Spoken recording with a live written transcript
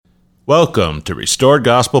Welcome to Restored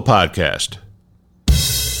Gospel Podcast.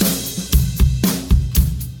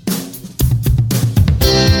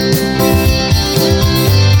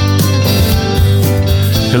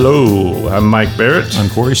 Hello, I'm Mike Barrett. I'm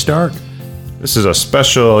Corey Stark. This is a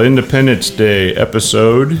special Independence Day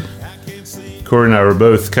episode. Corey and I were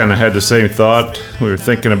both kind of had the same thought. We were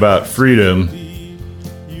thinking about freedom.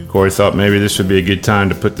 Corey thought maybe this would be a good time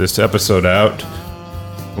to put this episode out.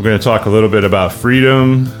 We're going to talk a little bit about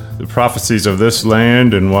freedom, the prophecies of this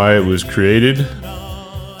land and why it was created,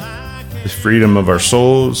 the freedom of our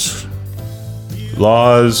souls,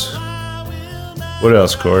 laws. What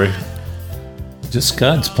else, Corey? Just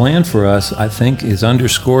God's plan for us, I think, is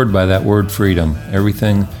underscored by that word freedom.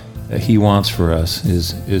 Everything that He wants for us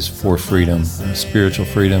is for freedom, spiritual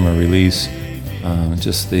freedom, a release,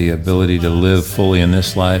 just the ability to live fully in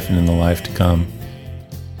this life and in the life to come.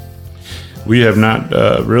 We have not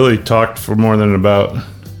really talked for more than about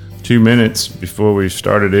 2 minutes before we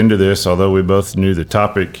started into this, although we both knew the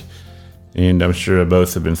topic, and I'm sure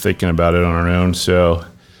both have been thinking about it on our own. So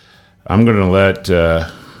I'm going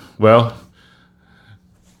to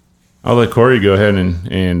I'll let Corey go ahead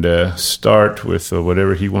and start with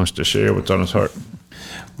whatever he wants to share, what's on his heart.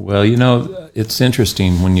 Well, you know, it's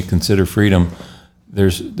interesting when you consider freedom.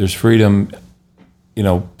 There's freedom, you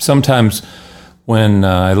know, sometimes when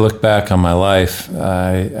I look back on my life,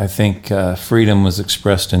 I think freedom was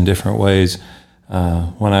expressed in different ways.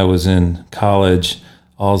 When I was in college,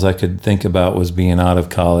 all I could think about was being out of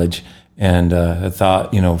college. And I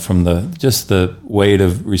thought, you know, from the weight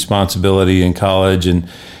of responsibility in college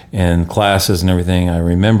and classes and everything, I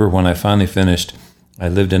remember when I finally finished, I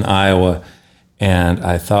lived in Iowa, and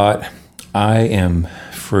I thought, I am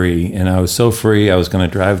free. And I was so free, I was going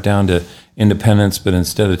to drive down to Independence, but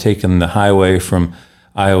instead of taking the highway from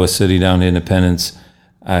Iowa City down to Independence,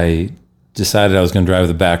 I decided I was going to drive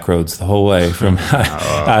the back roads the whole way from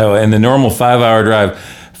Iowa. And the normal 5-hour drive,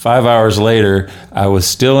 5 hours later, I was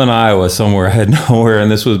still in Iowa somewhere, I had nowhere, and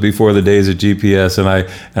this was before the days of GPS, and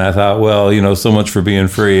I thought, well, you know, so much for being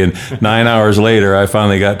free. And 9 hours later, I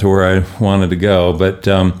finally got to where I wanted to go. But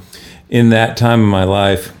in that time in my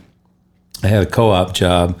life, I had a co-op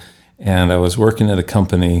job, and I was working at a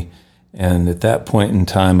company. And at that point in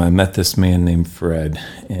time, I met this man named Fred.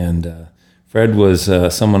 And Fred was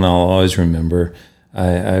someone I'll always remember.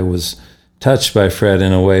 I was touched by Fred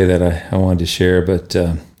in a way that I wanted to share. But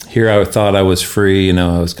here I thought I was free. You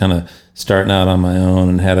know, I was kind of starting out on my own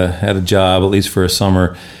and had a job, at least for a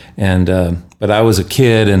summer. And but I was a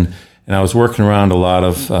kid, and I was working around a lot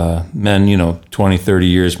of men, you know, 20, 30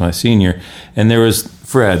 years my senior. And there was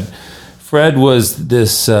Fred. Fred was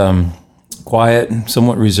this quiet,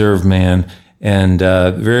 somewhat reserved man, and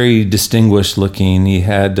very distinguished looking. He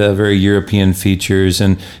had very European features,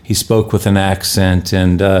 and he spoke with an accent.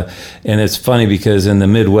 And it's funny because in the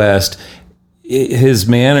Midwest, his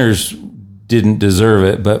manners didn't deserve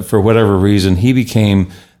it, but for whatever reason, he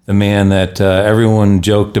became the man that everyone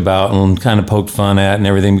joked about and kind of poked fun at and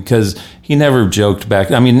everything, because he never joked back.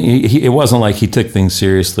 I mean, it wasn't like he took things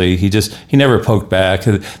seriously. He never poked back.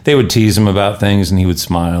 They would tease him about things, and he would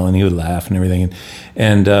smile and he would laugh and everything.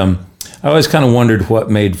 And I always kind of wondered what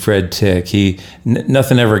made Fred tick.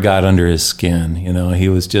 Nothing ever got under his skin. You know, he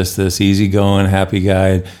was just this easygoing, happy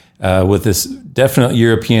guy with this definite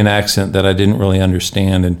European accent that I didn't really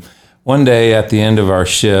understand. And one day at the end of our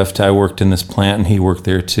shift, I worked in this plant, and he worked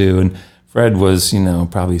there too. And Fred was, you know,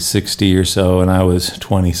 probably 60 or so, and I was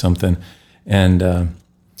 20-something. And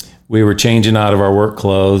we were changing out of our work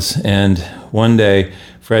clothes. And one day,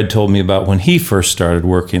 Fred told me about when he first started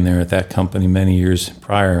working there at that company many years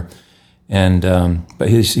prior. And but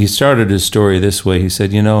he started his story this way. He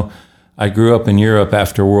said, you know, I grew up in Europe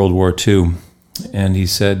after World War II. And he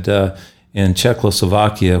said in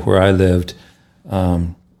Czechoslovakia, where I lived,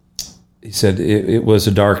 he said it was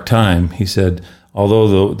a dark time. He said,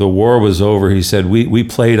 although the war was over, he said, we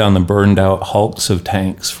played on the burned out hulks of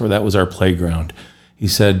tanks, for that was our playground. He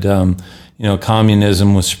said, you know,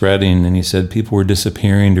 communism was spreading, and he said people were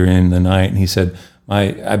disappearing during the night. And he said,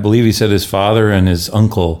 I believe he said his father and his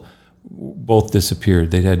uncle both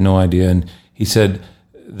disappeared. They had no idea. And he said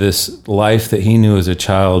this life that he knew as a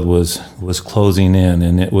child was closing in,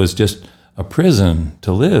 and it was just a prison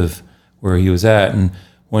to live where he was at. And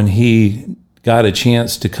when he got a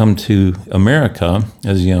chance to come to America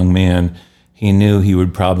as a young man, he knew he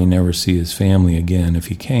would probably never see his family again if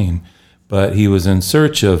he came. But he was in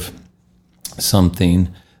search of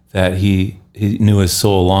something that he knew his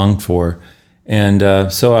soul longed for. And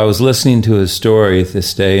so I was listening to his story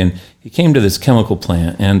this day, and he came to this chemical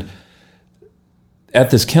plant, and at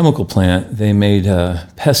this chemical plant, they made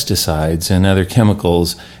pesticides and other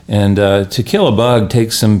chemicals. And to kill a bug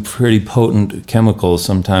takes some pretty potent chemicals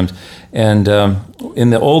sometimes. And in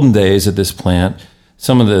the olden days at this plant,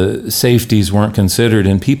 some of the safeties weren't considered,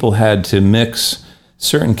 and people had to mix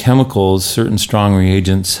certain chemicals, certain strong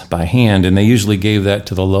reagents by hand, and they usually gave that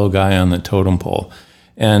to the low guy on the totem pole.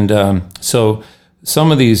 And so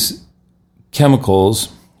some of these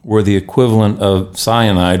chemicals were the equivalent of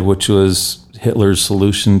cyanide, which was Hitler's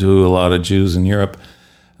solution to a lot of Jews in Europe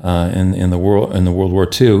in the World War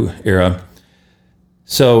II era.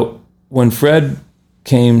 So when Fred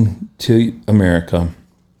came to America,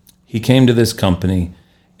 he came to this company,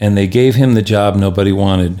 and they gave him the job nobody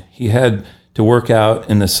wanted. He had to work out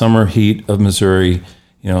in the summer heat of Missouri,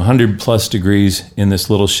 100 plus degrees in this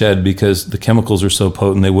little shed because the chemicals are so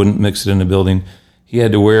potent they wouldn't mix it in a building. He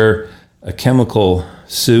had to wear a chemical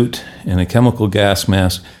suit and a chemical gas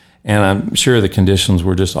mask, and I'm sure the conditions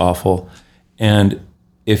were just awful. And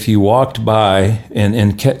if you walked by,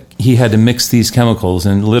 he had to mix these chemicals,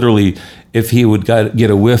 and literally, if he would get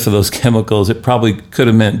a whiff of those chemicals, it probably could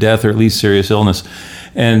have meant death or at least serious illness.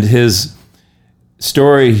 And his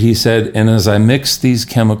story, he said, and as I mixed these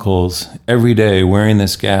chemicals every day, wearing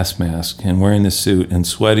this gas mask and wearing this suit and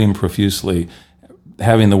sweating profusely,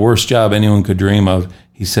 having the worst job anyone could dream of,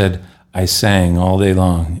 he said, I sang all day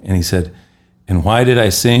long. And he said, and why did I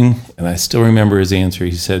sing? And I still remember his answer.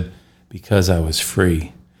 He said, because I was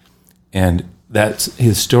free. And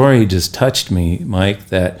his story just touched me, Mike,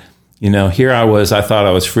 that, here I thought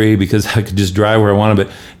I was free because I could just drive where I wanted,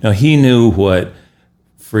 but no, he knew what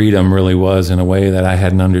freedom really was in a way that I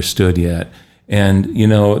hadn't understood yet. And,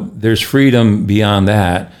 there's freedom beyond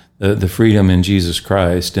that, the freedom in Jesus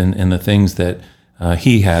Christ and the things that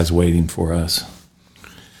he has waiting for us.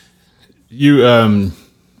 You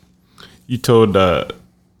told a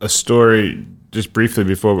story just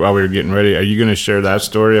briefly while we were getting ready. Are you going to share that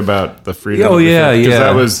story about the freedom? Oh, yeah.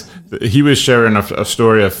 He was sharing a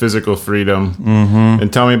story of physical freedom. Mm-hmm.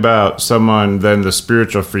 And tell me about then the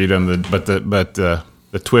spiritual freedom, but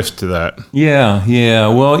the twist to that. Yeah.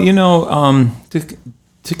 Well,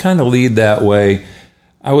 to kind of lead that way,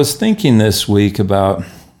 I was thinking this week about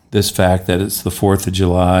this fact that it's the 4th of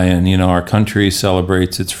July and, our country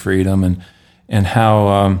celebrates its freedom and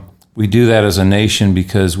how we do that as a nation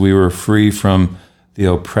because we were free from the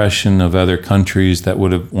oppression of other countries that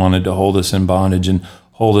would have wanted to hold us in bondage and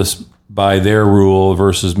hold us by their rule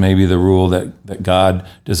versus maybe the rule that God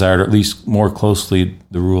desired, or at least more closely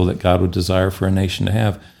the rule that God would desire for a nation to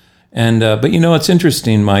have. And but it's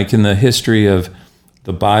interesting, Mike, in the history of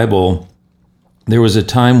the Bible, there was a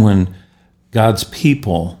time when God's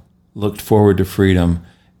people looked forward to freedom,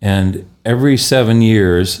 and every 7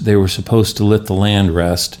 years they were supposed to let the land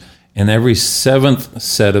rest, and every seventh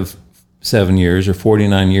set of 7 years, or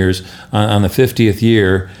 49 years, on the 50th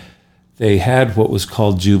year, they had what was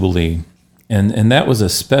called Jubilee. And that was a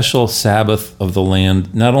special Sabbath of the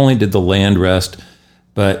land. Not only did the land rest,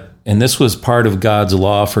 and this was part of God's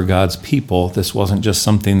law for God's people. This wasn't just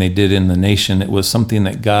something they did in the nation. It was something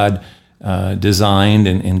that God designed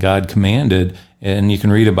and God commanded. And you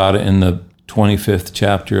can read about it in the 25th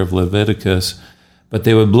chapter of Leviticus. But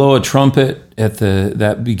they would blow a trumpet at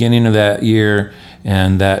that beginning of that year,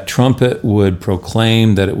 and that trumpet would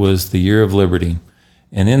proclaim that it was the year of liberty.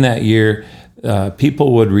 And in that year,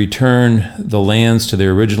 people would return the lands to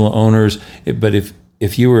their original owners. But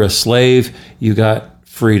if you were a slave, you got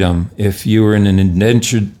freedom. If you were an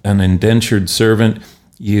indentured servant,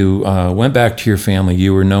 you went back to your family.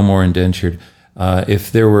 You were no more indentured. If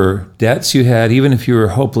there were debts you had, even if you were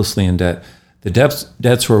hopelessly in debt, the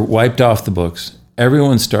debts were wiped off the books.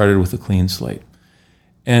 Everyone started with a clean slate.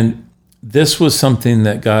 And this was something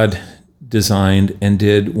that God designed and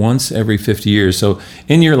did once every 50 years. So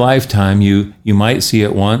in your lifetime, you might see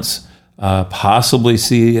it once, possibly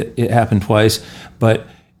see it happen twice, but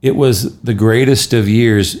it was the greatest of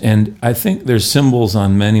years. And I think there's symbols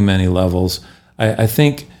on many, many levels. I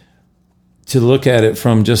think to look at it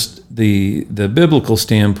from just the biblical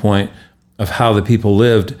standpoint of how the people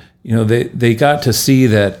lived, they got to see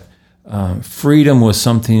that freedom was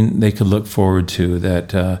something they could look forward to,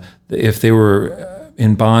 that if they were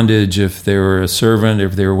in bondage, if they were a servant,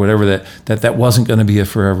 if they were whatever, that wasn't going to be a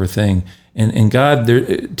forever thing. And God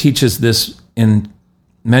teaches this in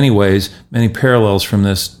many ways, many parallels from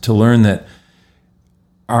this, to learn that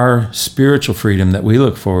our spiritual freedom that we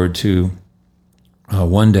look forward to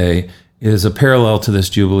one day is a parallel to this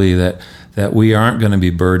Jubilee, that we aren't going to be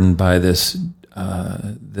burdened by this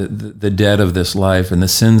the debt of this life and the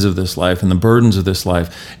sins of this life and the burdens of this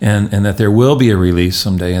life, and that there will be a release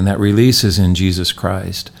someday, and that release is in Jesus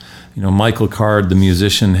Christ. Michael Card, the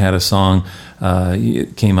musician, had a song.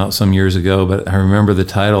 It came out some years ago, but I remember the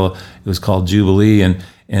title. It was called Jubilee,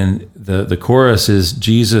 and the chorus is,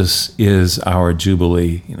 Jesus is our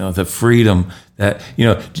Jubilee. The freedom that,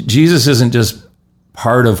 Jesus isn't just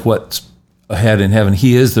part of what's ahead in heaven.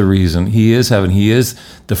 He is the reason. He is heaven. He is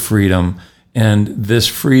the freedom. And this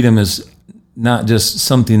freedom is not just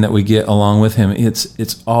something that we get along with him.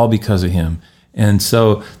 It's all because of him. And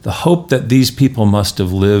so the hope that these people must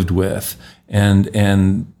have lived with and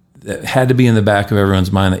it had to be in the back of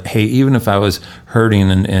everyone's mind that, hey, even if I was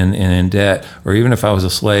hurting and in debt, or even if I was a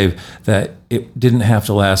slave, that it didn't have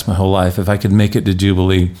to last my whole life if I could make it to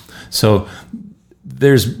Jubilee. So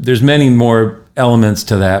there's many more elements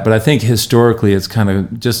to that, but I think historically it's kind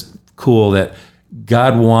of just cool that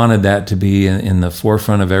God wanted that to be in the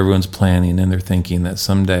forefront of everyone's planning and their thinking, that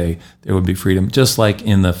someday there would be freedom, just like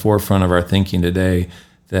in the forefront of our thinking today,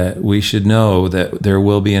 that we should know that there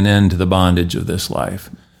will be an end to the bondage of this life.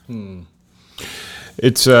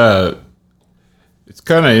 It's kind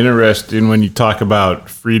of interesting when you talk about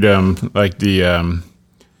freedom, like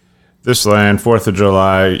this land, 4th of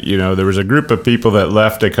July, there was a group of people that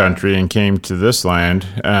left a country and came to this land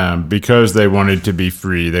because they wanted to be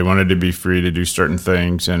free. They wanted to be free to do certain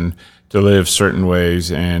things and to live certain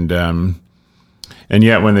ways. And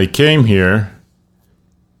yet when they came here,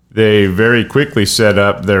 they very quickly set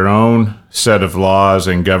up their own set of laws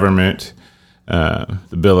and government,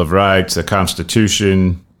 the Bill of Rights, the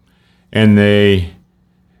Constitution, and they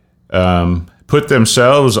put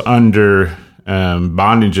themselves under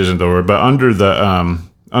bondage isn't the word, but under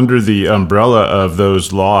the umbrella of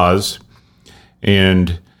those laws,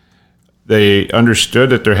 and they understood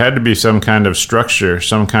that there had to be some kind of structure,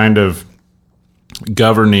 some kind of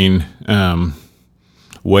governing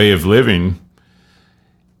way of living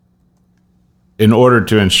in order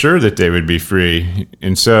to ensure that they would be free.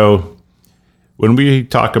 And so when we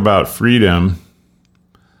talk about freedom,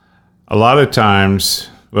 a lot of times,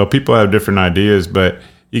 people have different ideas, but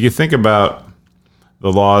you can think about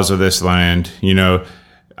the laws of this land.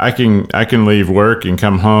 I can leave work and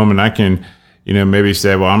come home, and I can, maybe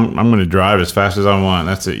say, well, I'm going to drive as fast as I want.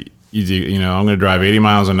 That's easy. I'm going to drive 80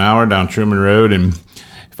 miles an hour down Truman Road, and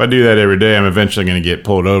if I do that every day, I'm eventually going to get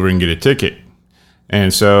pulled over and get a ticket.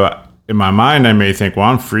 And so in my mind, I may think, well,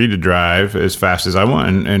 I'm free to drive as fast as I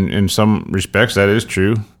want, and in some respects, that is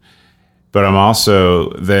true. But I'm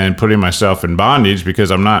also then putting myself in bondage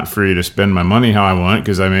because I'm not free to spend my money how I want,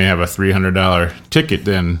 because I may have a $300 ticket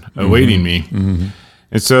then awaiting me. Mm-hmm.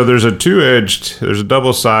 And so there's a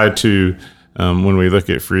double side to when we look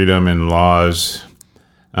at freedom and laws.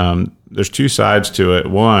 There's two sides to it.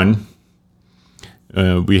 One,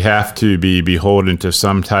 we have to be beholden to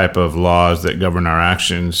some type of laws that govern our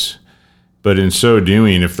actions. But in so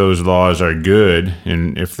doing, if those laws are good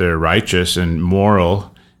and if they're righteous and moral,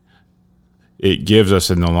 it gives us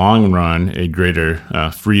in the long run a greater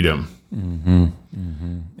freedom. Mm-hmm.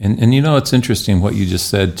 Mm-hmm. And it's interesting what you just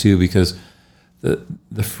said too, because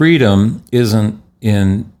the freedom isn't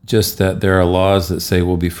in just that there are laws that say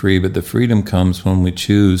we'll be free, but the freedom comes when we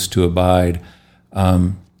choose to abide.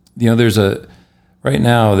 Right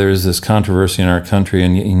now there's this controversy in our country,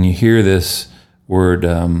 and you hear this word,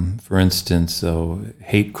 for instance,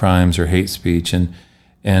 hate crimes or hate speech, and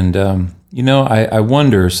I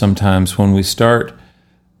wonder sometimes when we start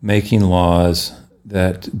making laws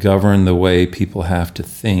that govern the way people have to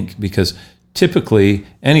think, because typically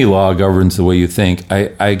any law governs the way you think.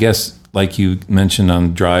 I guess, like you mentioned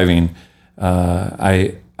on driving,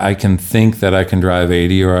 I can think that I can drive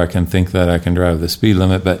 80, or I can think that I can drive the speed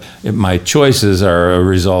limit, but my choices are a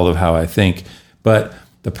result of how I think. But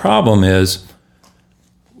the problem is,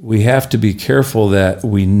 we have to be careful that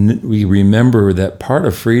we remember that part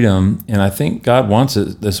of freedom, and I think God wants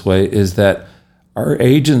it this way, is that our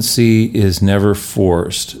agency is never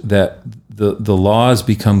forced, that the laws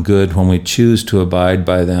become good when we choose to abide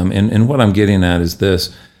by them. And what I'm getting at is this.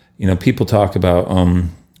 People talk about,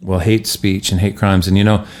 hate speech and hate crimes.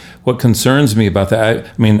 And what concerns me about that,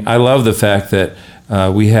 I love the fact that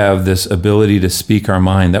we have this ability to speak our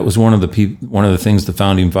mind. That was one of the things the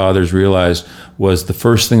founding fathers realized was the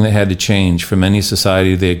first thing that had to change from any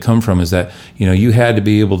society they had come from, is that you had to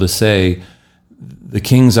be able to say the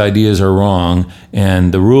king's ideas are wrong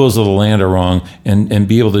and the rules of the land are wrong, and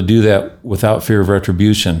be able to do that without fear of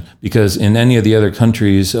retribution. Because in any of the other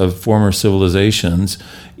countries of former civilizations,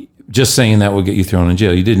 just saying that would get you thrown in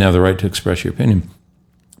jail. You didn't have the right to express your opinion.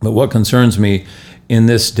 But what concerns me in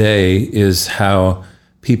this day is how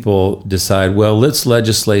people decide, well, let's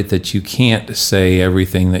legislate that you can't say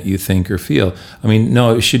everything that you think or feel. I mean,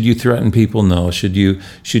 no, should you threaten people? No. Should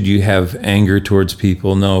you have anger towards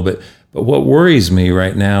people? No. But what worries me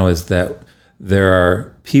right now is that there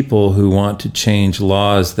are people who want to change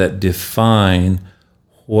laws that define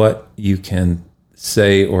what you can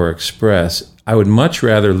say or express. I would much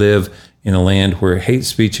rather live in a land where hate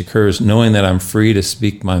speech occurs, knowing that I'm free to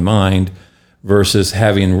speak my mind, versus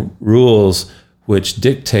having rules which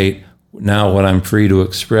dictate now what I'm free to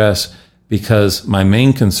express, because my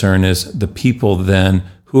main concern is the people then,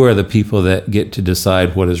 who are the people that get to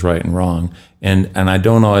decide what is right and wrong. And I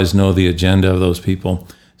don't always know the agenda of those people.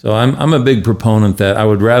 So I'm a big proponent that I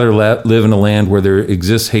would rather live in a land where there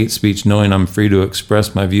exists hate speech, knowing I'm free to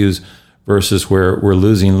express my views, versus where we're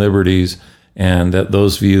losing liberties and that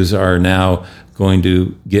those views are now going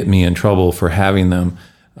to get me in trouble for having them.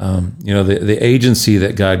 The agency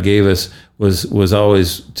that God gave us was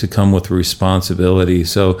always to come with responsibility.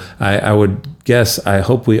 So I would guess, I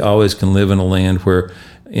hope we always can live in a land where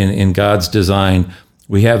in God's design,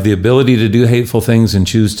 we have the ability to do hateful things and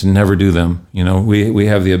choose to never do them. We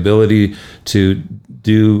have the ability to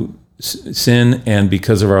do sin, and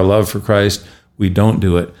because of our love for Christ, we don't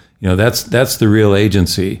do it. That's the real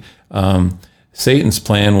agency. Satan's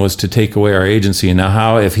plan was to take away our agency. And now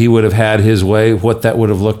how, if he would have had his way, what that would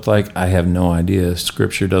have looked like, I have no idea.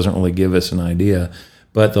 Scripture doesn't really give us an idea.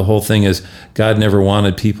 But the whole thing is, God never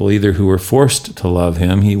wanted people either who were forced to love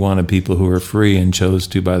him. He wanted people who were free and chose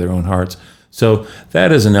to by their own hearts. So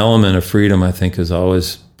that is an element of freedom, I think, is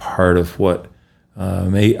always part of what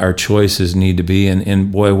our choices need to be. And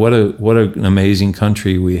boy, what an amazing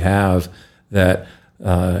country we have, that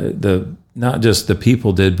not just the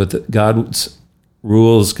people did, but that God's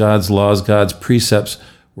rules, God's laws, God's precepts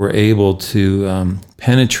were able to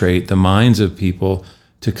penetrate the minds of people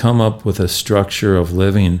to come up with a structure of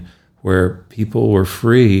living where people were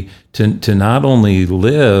free to not only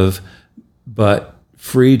live, but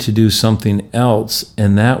free to do something else,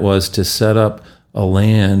 and that was to set up a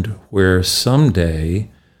land where someday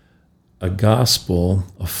a gospel,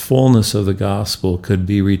 a fullness of the gospel, could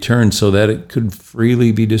be returned so that it could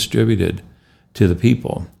freely be distributed to the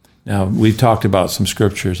people. Now, we've talked about some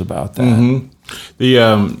scriptures about that.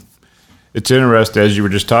 Mm-hmm. It's interesting, as you were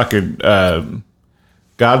just talking,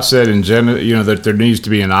 God said in Genesis, that there needs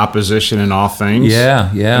to be an opposition in all things.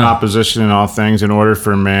 Yeah. An opposition in all things in order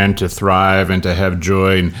for man to thrive and to have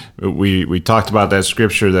joy. And we talked about that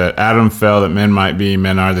scripture that Adam fell that men might be,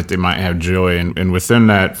 men are that they might have joy. And within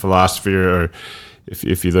that philosophy, or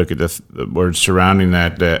if you look at the words surrounding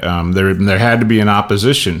that, there had to be an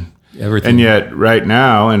opposition. Everything. And yet, right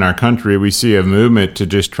now in our country, we see a movement to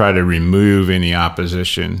just try to remove any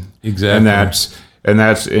opposition. Exactly. And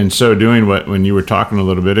that's in so doing, when you were talking a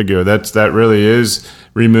little bit ago, that really is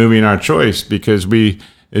removing our choice, because we,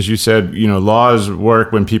 as you said, laws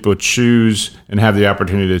work when people choose and have the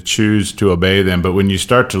opportunity to choose to obey them. But when you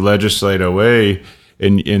start to legislate away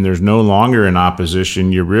and there's no longer an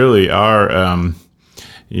opposition, you really are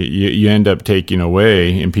you end up taking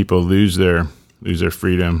away, and people lose their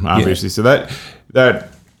freedom, obviously. Yeah. So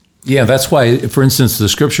yeah, that's why, for instance, the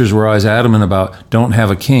scriptures were always adamant about don't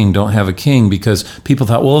have a king, because people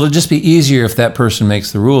thought, well, it'll just be easier if that person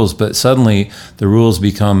makes the rules. But suddenly the rules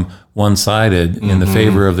become one-sided in the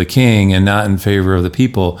favor of the king and not in favor of the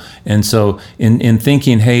people. And so in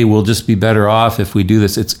thinking, hey, we'll just be better off if we do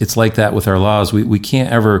this, it's like that with our laws. We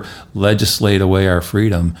can't ever legislate away our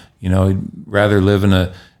freedom. We'd rather live in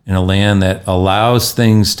a land that allows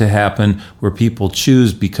things to happen where people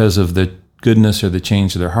choose because of the goodness or the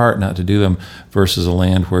change of their heart not to do them, versus a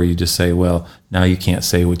land where you just say, well, now you can't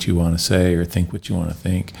say what you want to say or think what you want to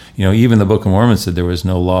think. Even the Book of Mormon said there was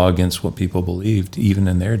no law against what people believed, even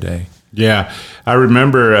in their day. Yeah, I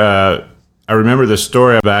remember the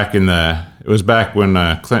story it was back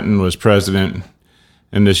when Clinton was president,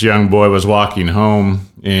 and this young boy was walking home,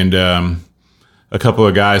 and a couple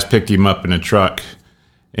of guys picked him up in a truck,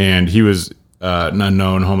 and he was an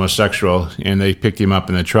unknown homosexual, and they picked him up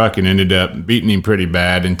in the truck and ended up beating him pretty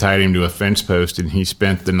bad and tied him to a fence post, and he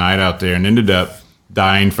spent the night out there and ended up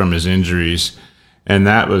dying from his injuries. And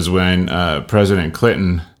that was when President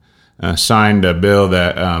Clinton signed a bill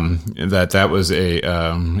that was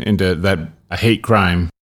a hate crime.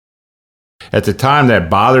 At the time,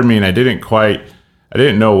 that bothered me, and I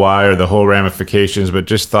didn't know why or the whole ramifications, but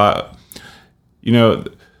just thought,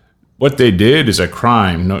 what they did is a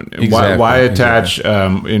crime. Exactly. Why attach?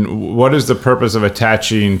 And what is the purpose of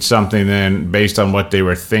attaching something then based on what they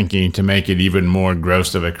were thinking to make it even more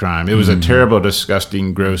gross of a crime? It was a terrible,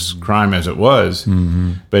 disgusting, gross crime as it was.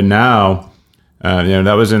 But now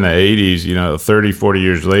That was in the 80s. 30, 40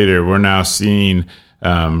 years later, we're now seeing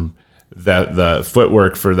that the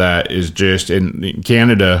footwork for that is just in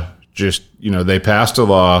Canada. Just they passed a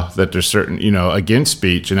law that there's certain against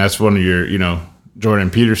speech, and that's one of your Jordan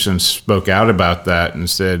Peterson spoke out about that and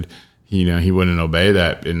said he wouldn't obey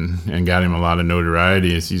that, and got him a lot of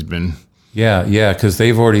notoriety as he's been. Yeah, because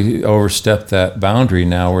they've already overstepped that boundary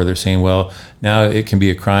now, where they're saying, well, now it can be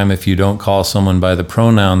a crime if you don't call someone by the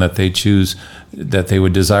pronoun that they choose, that they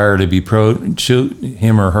would desire to be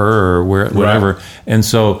him or her or whatever. Right. And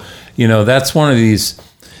so, that's one of these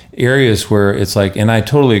areas where it's like, and I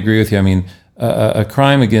totally agree with you. I mean, a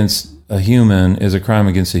crime against a human is a crime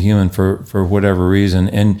against a human for whatever reason.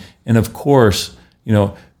 And of course,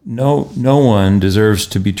 no one deserves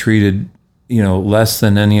to be treated less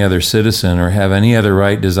than any other citizen or have any other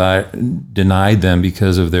right denied them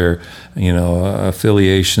because of their,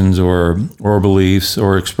 affiliations or beliefs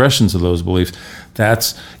or expressions of those beliefs.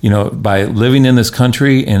 That's, by living in this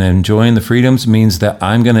country and enjoying the freedoms means that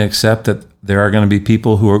I'm going to accept that there are going to be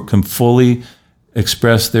people who can fully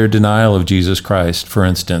express their denial of Jesus Christ, for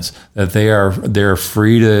instance, that they're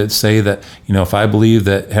free to say that, if I believe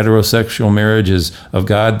that heterosexual marriage is of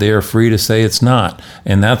God, they are free to say it's not.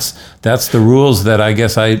 And that's the rules that I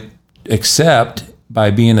guess I accept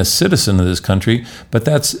by being a citizen of this country, but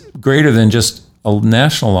that's greater than just a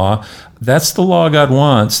national law. That's the law God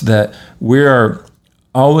wants, that we are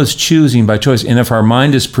always choosing by choice. And if our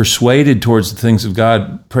mind is persuaded towards the things of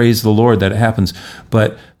God, praise the Lord that it happens.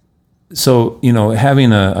 But so,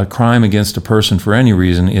 having a crime against a person for any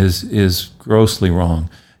reason is grossly wrong.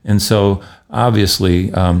 And so,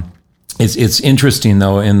 obviously, it's interesting,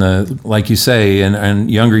 though, like you say, in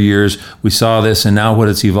younger years, we saw this, and now what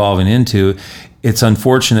it's evolving into, it's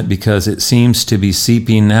unfortunate because it seems to be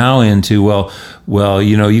seeping now into, well,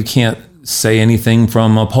 you can't say anything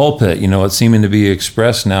from a pulpit. It's seeming to be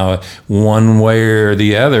expressed now one way or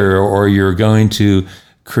the other, or you're going to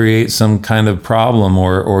create some kind of problem,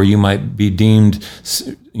 or you might be deemed,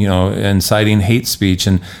 inciting hate speech.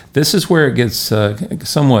 And this is where it gets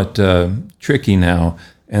somewhat tricky now.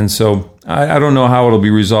 And so I don't know how it'll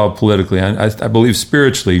be resolved politically. I believe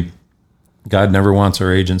spiritually, God never wants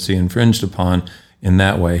our agency infringed upon in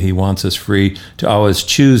that way. He wants us free to always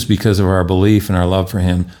choose, because of our belief and our love for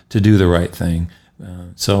Him, to do the right thing.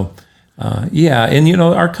 And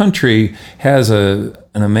our country has an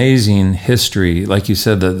amazing history. Like you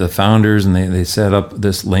said, the founders, and they set up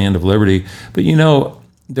this land of liberty. But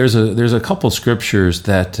there's a couple scriptures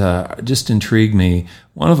that just intrigue me.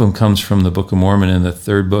 One of them comes from the Book of Mormon in the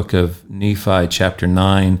third book of Nephi, chapter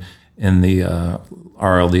 9, in the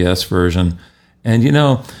RLDS version. And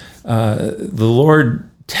the Lord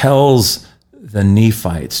tells the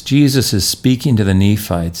Nephites. Jesus is speaking to the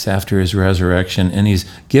Nephites after His resurrection, and He's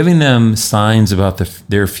giving them signs about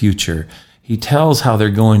their future. He tells how they're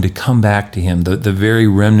going to come back to Him, the very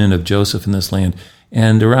remnant of Joseph in this land.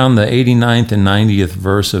 And around the 89th and 90th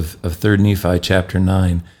verse of 3 Nephi chapter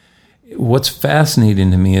 9, what's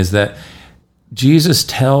fascinating to me is that Jesus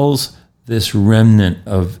tells this remnant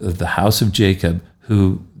of the house of Jacob,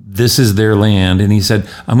 who this is their land. And He said,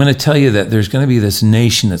 I'm going to tell you that there's going to be this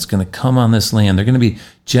nation that's going to come on this land. They're going to be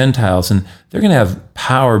Gentiles, and they're going to have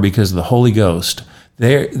power because of the Holy Ghost.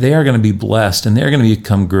 They are going to be blessed, and they're going to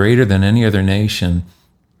become greater than any other nation.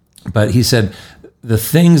 But He said, the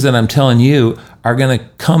things that I'm telling you are going to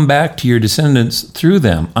come back to your descendants through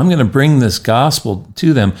them. I'm going to bring this gospel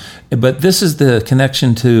to them. But this is the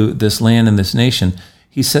connection to this land and this nation.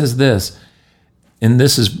 He says this, and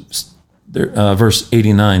this is verse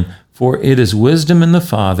 89, for it is wisdom in the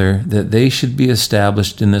Father that they should be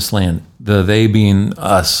established in this land, the they being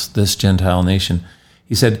us, this Gentile nation.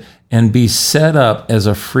 He said, and be set up as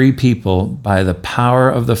a free people by the power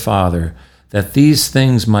of the Father, that these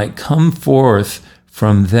things might come forth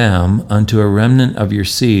from them unto a remnant of your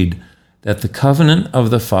seed, that the covenant of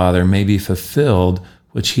the Father may be fulfilled,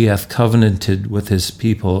 which He hath covenanted with His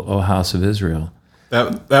people, O house of Israel.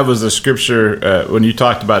 That was the scripture when you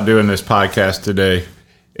talked about doing this podcast today,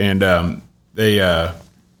 and that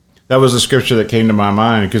was the scripture that came to my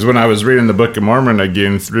mind, because when I was reading the Book of Mormon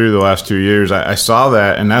again through the last 2 years, I saw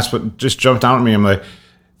that, and that's what just jumped out at me. I'm like,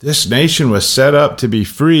 this nation was set up to be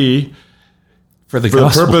free for the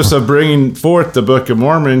purpose of bringing forth the Book of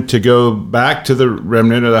Mormon to go back to the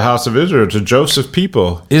remnant of the house of Israel, to Joseph's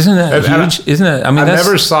people. Isn't that huge? Isn't it? I mean, I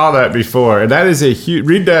never saw that before, and that is a huge.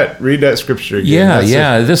 Read that scripture again.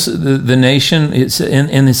 Yeah. The nation.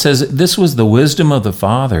 And it says this was the wisdom of the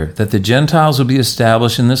Father, that the Gentiles would be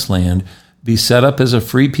established in this land, be set up as a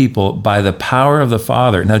free people by the power of the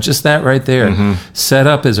Father. Now, just that right there, set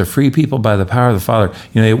up as a free people by the power of the Father.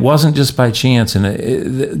 It wasn't just by chance,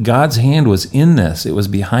 and God's hand was in this. It was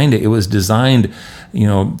behind it. It was designed,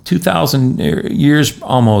 2,000 years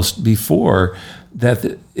almost before that,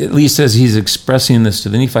 at least as he's expressing this to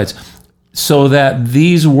the Nephites, so that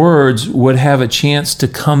these words would have a chance to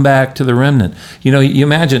come back to the remnant. You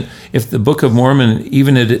imagine if the Book of Mormon,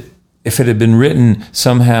 even if it had been written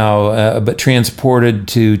somehow, but transported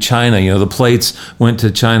to China, the plates went to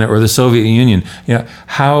China or the Soviet Union,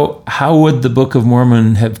 how would the Book of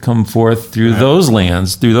Mormon have come forth through those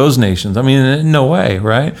lands, through those nations? I mean, no way,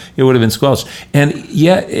 right? It would have been squelched. And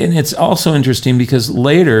it's also interesting because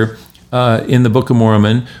later in the Book of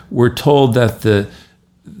Mormon, we're told that the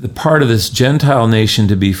part of this Gentile nation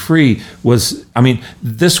to be free was,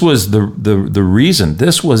 this was the reason.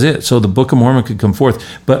 This was it. So the Book of Mormon could come forth.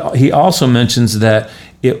 But he also mentions that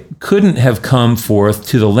it couldn't have come forth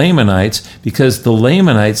to the Lamanites because the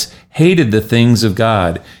Lamanites hated the things of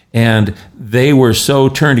God. And they were so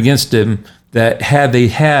turned against him that had they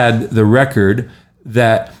had the record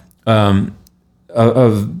that of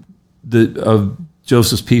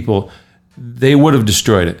Joseph's people, they would have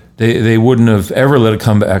destroyed it. They wouldn't have ever let it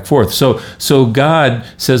come back forth. So God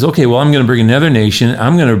says, okay, well, I'm going to bring another nation.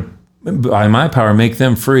 I'm going to, by my power, make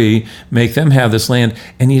them free, make them have this land.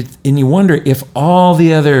 And you wonder if all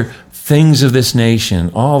the other things of this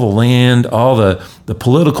nation, all the land, all the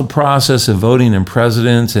political process of voting in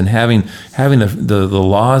presidents and having the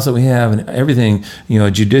laws that we have and everything,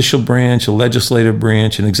 a judicial branch, a legislative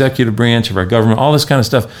branch, an executive branch of our government, all this kind of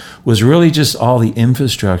stuff was really just all the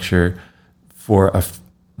infrastructure for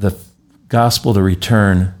the gospel to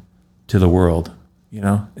return to the world,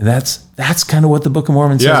 and that's kind of what the Book of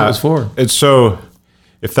Mormon says it was for. It's so,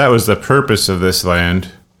 if that was the purpose of this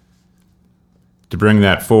land, to bring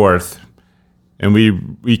that forth, and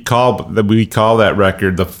we call that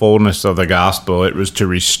record the fullness of the gospel. It was to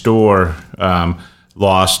restore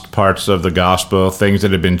lost parts of the gospel, things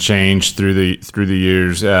that have been changed through the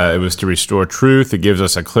years. It was to restore truth. It gives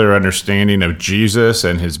us a clear understanding of Jesus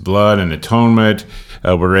and his blood and atonement.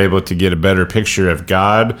 We're able to get a better picture of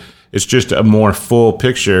God. It's just a more full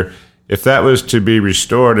picture. If that was to be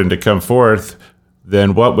restored and to come forth,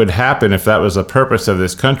 then what would happen if that was the purpose of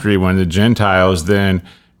this country when the Gentiles then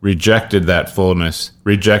rejected that fullness,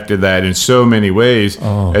 rejected that in so many ways.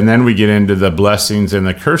 Oh. And then we get into the blessings and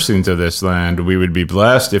the cursings of this land. We would be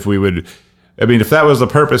blessed if if that was the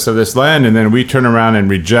purpose of this land, and then we turn around and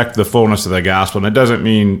reject the fullness of the gospel. And it doesn't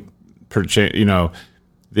mean,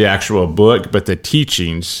 the actual book, but the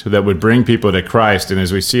teachings that would bring people to Christ. And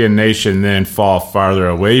as we see a nation then fall farther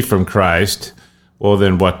away from Christ, well,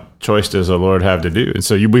 then what choice does the Lord have to do? And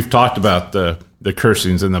so we've talked about the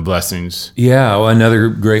cursings and the blessings. Yeah, well, another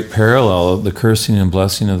great parallel of the cursing and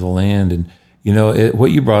blessing of the land. And,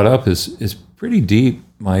 what you brought up is pretty deep,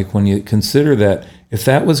 Mike, when you consider that if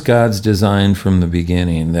that was God's design from the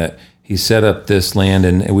beginning, that he set up this land,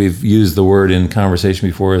 and we've used the word in conversation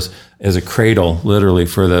before as a cradle, literally,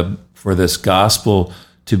 for this gospel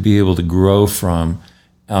to be able to grow from.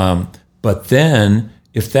 But then,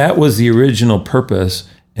 if that was the original purpose,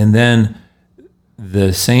 and then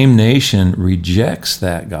the same nation rejects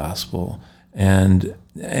that gospel, and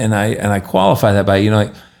I qualify that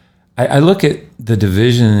by I look at the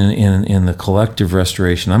division in the collective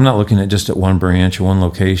restoration. I'm not looking at just at one branch or one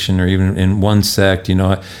location or even in one sect.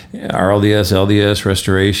 RLDS, LDS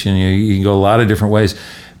restoration. You can go a lot of different ways.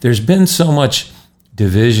 There's been so much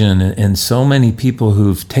division and so many people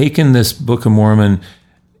who've taken this Book of Mormon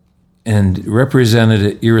and represented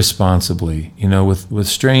it irresponsibly, with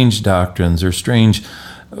strange doctrines or strange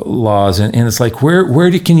laws. And it's like,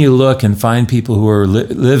 where can you look and find people who are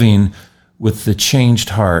living with the changed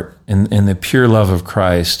heart and the pure love of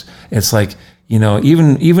Christ? It's like,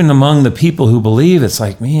 even among the people who believe, it's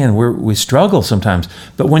like, man, we struggle sometimes.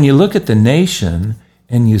 But when you look at the nation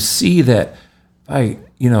and you see that,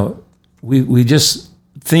 we just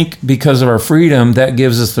think because of our freedom, that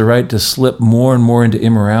gives us the right to slip more and more into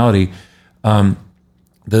immorality.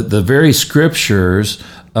 The very scriptures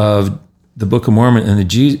of the Book of Mormon and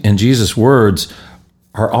Jesus' words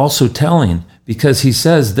are also telling, because he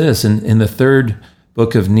says this in the third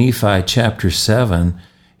book of Nephi, chapter 7.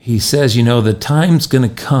 He says, the time's going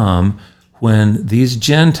to come when these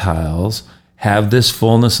Gentiles have this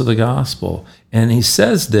fullness of the gospel. And he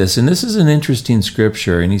says this, and this is an interesting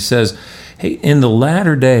scripture, and he says, hey, in the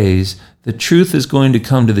latter days, the truth is going to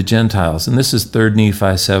come to the Gentiles. And this is 3 Nephi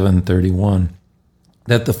 7:31,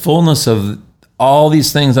 that the fullness of all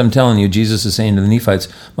these things I'm telling you, Jesus is saying to the Nephites,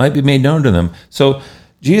 might be made known to them. So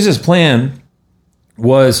Jesus' plan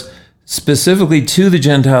was specifically to the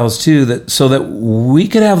Gentiles too, so that we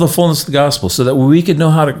could have the fullness of the gospel, so that we could know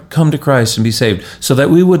how to come to Christ and be saved, so that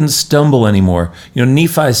we wouldn't stumble anymore.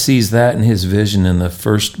 Nephi sees that in his vision in the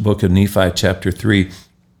first book of Nephi, chapter 3.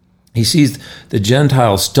 He sees the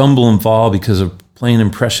Gentiles stumble and fall because of plain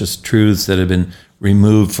and precious truths that have been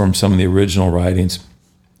removed from some of the original writings.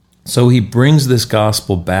 So he brings this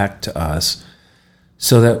gospel back to us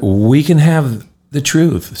so that we can have the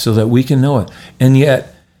truth, so that we can know it. And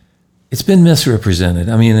yet, it's been misrepresented.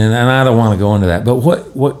 I mean, and I don't want to go into that. But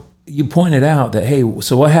what you pointed out that, hey,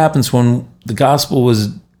 so what happens when the gospel was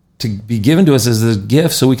to be given to us as a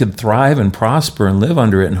gift so we could thrive and prosper and live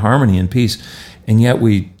under it in harmony and peace, and yet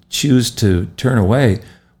we choose to turn away?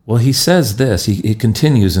 Well, he says this. He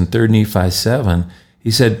continues in 3 Nephi 7.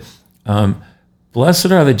 He said,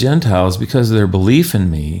 blessed are the Gentiles because of their belief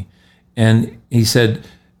in me. And he said,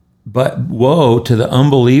 but woe to the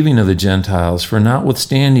unbelieving of the Gentiles, for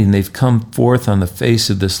notwithstanding they've come forth on the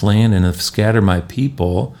face of this land and have scattered my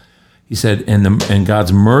people. He said, and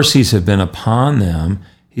God's mercies have been upon them.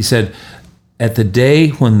 He said, at the day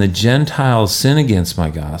when the Gentiles sin against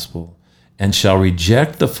my gospel and shall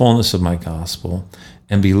reject the fullness of my gospel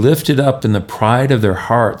and be lifted up in the pride of their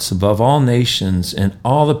hearts above all nations and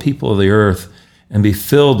all the people of the earth, and be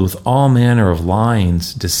filled with all manner of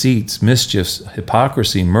lyings, deceits, mischiefs,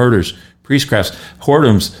 hypocrisy, murders, priestcrafts,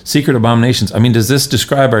 whoredoms, secret abominations. I mean, does this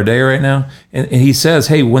describe our day right now? And he says,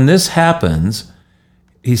 hey, when this happens,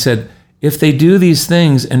 he said, if they do these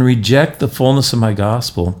things and reject the fullness of my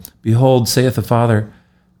gospel, behold, saith the Father,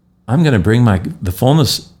 I'm going to bring the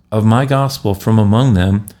fullness of my gospel from among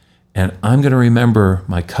them, and I'm going to remember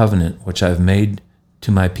my covenant, which I've made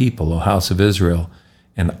to my people, O house of Israel,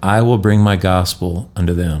 and I will bring my gospel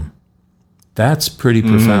unto them. That's pretty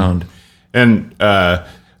profound. And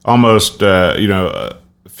almost,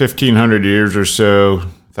 1,500 years or so,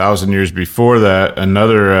 1,000 years before that,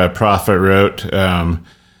 another prophet wrote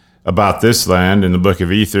about this land in the book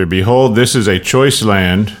of Ether, behold, this is a choice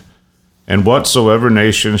land, and whatsoever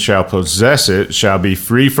nation shall possess it shall be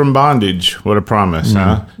free from bondage. What a promise,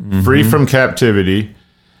 huh? Mm-hmm. Free from captivity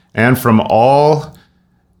and from all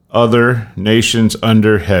other nations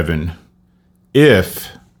under heaven, if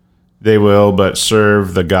they will but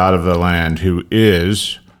serve the God of the land, who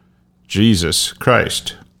is Jesus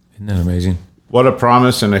Christ. Isn't that amazing? What a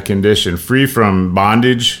promise and a condition. Free from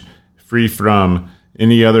bondage, free from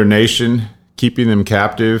any other nation, keeping them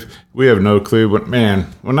captive. We have no clue. But man,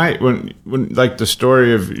 when like the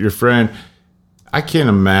story of your friend, I can't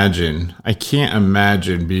imagine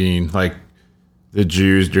being like the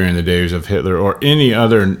Jews during the days of Hitler, or any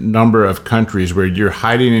other number of countries where you're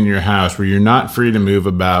hiding in your house, where you're not free to move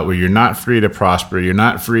about, where you're not free to prosper, you're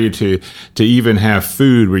not free to even have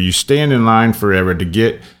food, where you stand in line forever to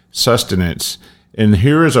get sustenance. And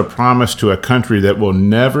here is a promise to a country that will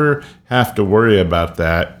never have to worry about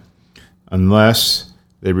that unless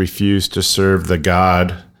they refuse to serve the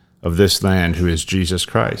God of this land, who is Jesus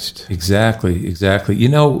Christ. Exactly. You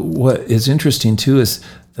know, what is interesting too is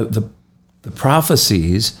the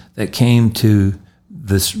prophecies that came to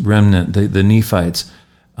this remnant, the Nephites,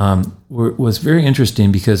 was very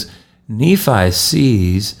interesting, because Nephi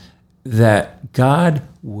sees that God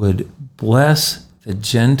would bless the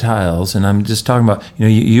Gentiles, and I'm just talking about,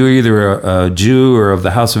 you were either a Jew or of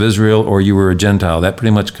the house of Israel, or you were a Gentile. That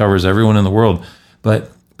pretty much covers everyone in the world.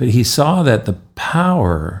 But he saw that the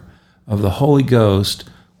power of the Holy Ghost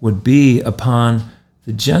would be upon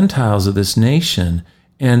the Gentiles of this nation.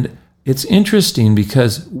 And it's interesting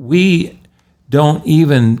because we don't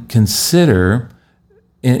even consider,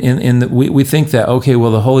 we think that, okay,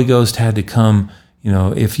 well, the Holy Ghost had to come,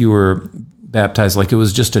 if you were baptized, like it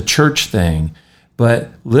was just a church thing.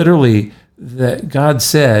 But literally, that God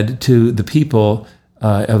said to the people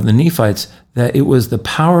of the Nephites that it was the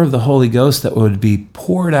power of the Holy Ghost that would be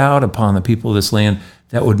poured out upon the people of this land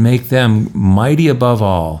that would make them mighty above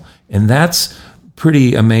all. And that's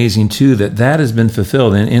pretty amazing too, that has been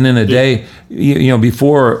fulfilled. And in a day,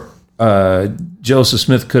 before Joseph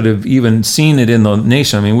Smith could have even seen it in the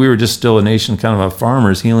nation. I mean, we were just still a nation kind of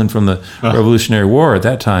farmers healing from the Revolutionary War at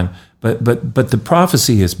that time. But the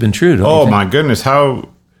prophecy has been true. Oh my goodness, how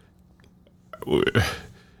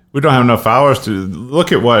we don't have enough hours to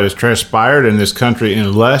look at what has transpired in this country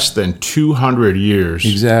in less than 200 years.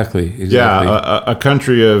 Exactly. Yeah, a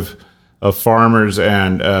country of farmers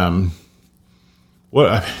and the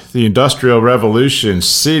Industrial Revolution,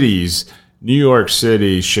 cities, New York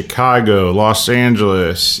City, Chicago, Los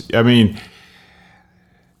Angeles. I mean,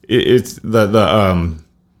 it's the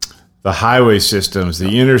highway systems, the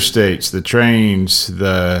interstates, the trains,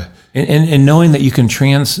 the And knowing that you can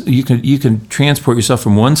transport yourself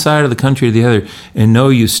from one side of the country to the other, and know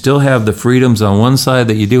you still have the freedoms on one side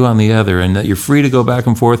that you do on the other, and that you're free to go back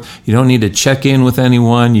and forth. You don't need to check in with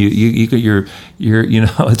anyone. You're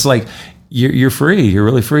it's like you're free. You're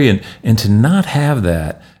really free, and to not have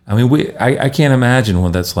that. I mean, I can't imagine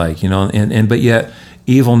what that's like, but yet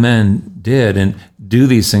evil men did and do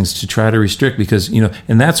these things to try to restrict, because,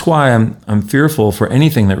 and that's why I'm fearful for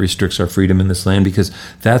anything that restricts our freedom in this land, because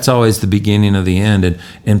that's always the beginning of the end.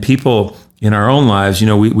 And people in our own lives,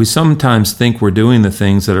 we sometimes think we're doing the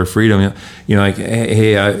things that are freedom, like,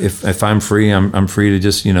 hey, if I'm free, I'm free to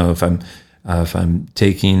just, if I'm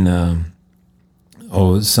taking,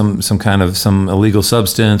 some illegal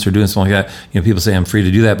substance or doing something like that, people say I'm free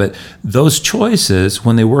to do that. But those choices,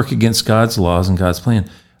 when they work against God's laws and God's plan,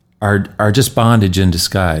 are just bondage in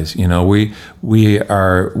disguise. We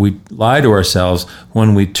lie to ourselves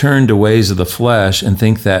when we turn to ways of the flesh and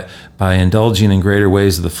think that by indulging in greater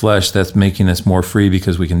ways of the flesh, that's making us more free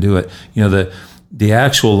because we can do it. The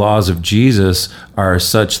actual laws of Jesus are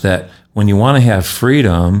such that when you want to have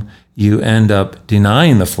freedom, you end up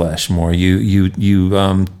denying the flesh more. You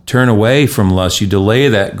turn away from lust. You delay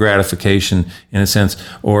that gratification in a sense,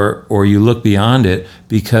 or you look beyond it,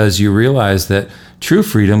 because you realize that true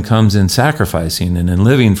freedom comes in sacrificing and in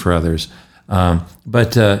living for others.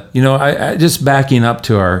 But I just backing up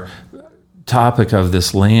to our topic of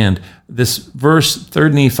this land, this verse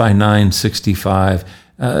 3 Nephi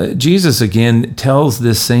 9:65, Jesus again tells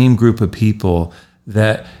this same group of people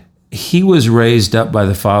that he was raised up by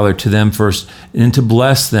the Father to them first, and to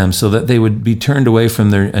bless them so that they would be turned away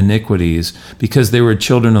from their iniquities, because they were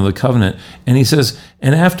children of the covenant. And he says,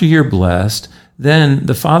 and after you're blessed, then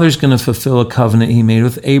the Father's going to fulfill a covenant he made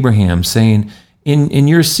with Abraham, saying, in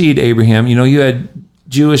your seed, Abraham, you had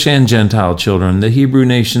Jewish and Gentile children. The Hebrew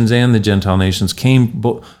nations and the Gentile nations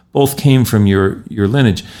both came from your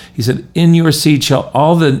lineage. He said, in your seed shall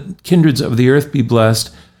all the kindreds of the earth be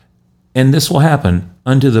blessed, and this will happen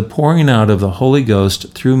unto the pouring out of the Holy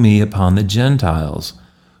Ghost through me upon the Gentiles,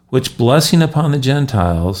 which blessing upon the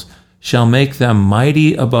Gentiles shall make them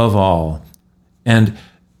mighty above all. And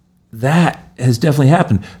that has definitely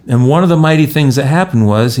happened. And one of the mighty things that happened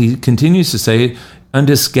was, he continues to say,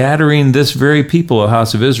 unto scattering this very people, a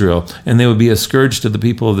house of Israel, and they would be a scourge to the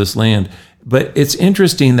people of this land. But it's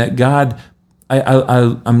interesting that God,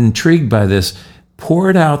 I'm intrigued by this,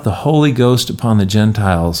 poured out the Holy Ghost upon the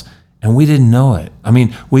Gentiles, and we didn't know it. I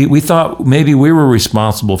mean, we thought maybe we were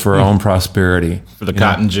responsible for our own prosperity. For the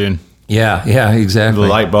cotton gin. Yeah, exactly. The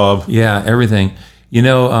light bulb. Yeah, everything.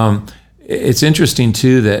 It's interesting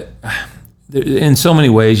too that in so many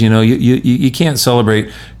ways, you can't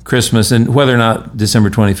celebrate Christmas, and whether or not December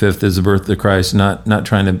 25th is the birth of Christ, not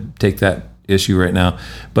trying to take that issue right now,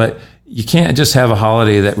 but you can't just have a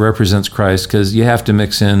holiday that represents Christ, because you have to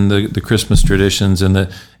mix in the Christmas traditions and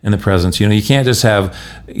the presents. You can't just have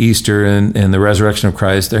Easter and the resurrection of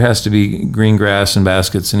Christ. There has to be green grass and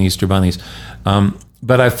baskets and Easter bunnies.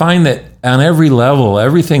 But I find that on every level,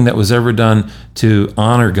 everything that was ever done to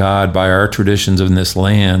honor God by our traditions in this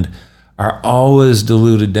land are always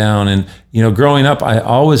diluted down. And, growing up, I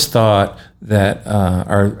always thought that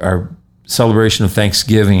our celebration of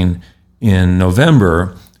Thanksgiving in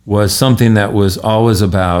November was something that was always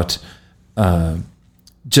about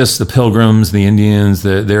just the Pilgrims, the Indians,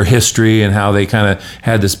 their history, and how they kind of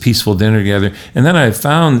had this peaceful dinner together. And then I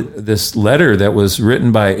found this letter that was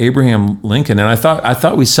written by Abraham Lincoln, and I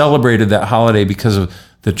thought we celebrated that holiday because of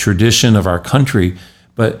the tradition of our country.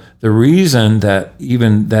 But the reason that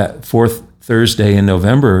even that fourth Thursday in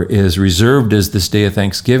November is reserved as this day of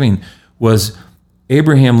Thanksgiving was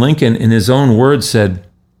Abraham Lincoln, in his own words, said,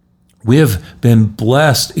 we have been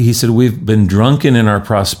blessed. He said, we've been drunken in our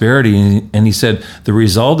prosperity. And he said, the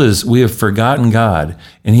result is we have forgotten God.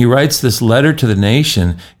 And he writes this letter to the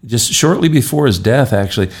nation just shortly before his death,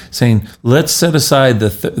 actually, saying, let's set aside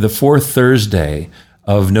the fourth Thursday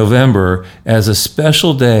of November as a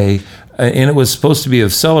special day. And it was supposed to be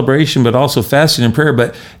of celebration, but also fasting and prayer,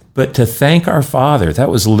 but to thank our Father. That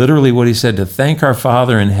was literally what he said, to thank our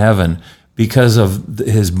Father in heaven, because of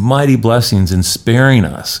his mighty blessings in sparing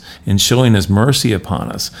us and showing his mercy upon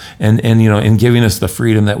us, and in giving us the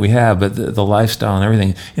freedom that we have, but the lifestyle and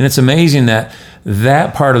everything. And it's amazing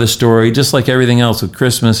that part of the story, just like everything else with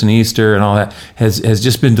Christmas and Easter and all that, has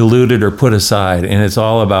just been diluted or put aside. And it's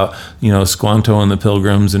all about, Squanto and the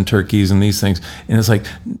Pilgrims and turkeys and these things. And it's like,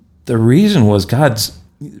 the reason was God's,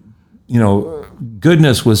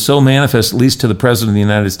 goodness was so manifest, at least to the President of the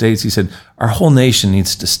United States. He said, our whole nation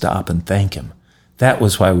needs to stop and thank him. That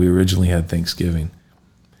was why we originally had Thanksgiving.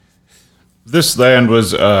 This land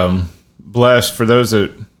was blessed for those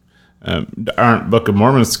that aren't Book of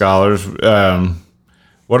Mormon scholars.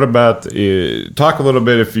 What about talk a little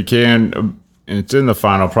bit, if you can? It's in the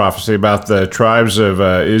final prophecy about the tribes of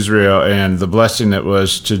Israel and the blessing that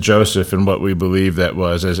was to Joseph, and what we believe that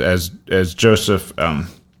was as Joseph,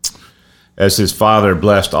 as his father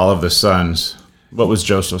blessed all of the sons. What was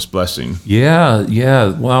Joseph's blessing?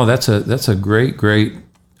 Yeah. Wow, that's a great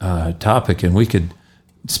topic, and we could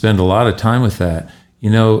spend a lot of time with that.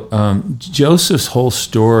 Joseph's whole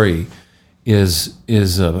story is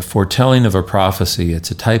a foretelling of a prophecy. It's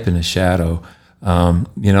a type and a shadow.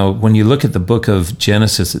 When you look at the book of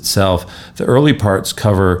Genesis itself, the early parts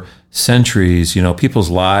cover centuries, people's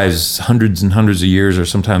lives, hundreds and hundreds of years, or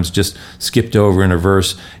sometimes just skipped over in a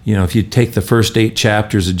verse. If you take the first 8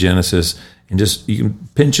 chapters of Genesis and you can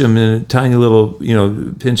pinch them in a tiny little,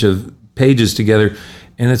 pinch of pages together,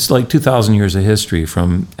 and it's like 2,000 years of history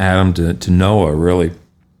from Adam to Noah, really.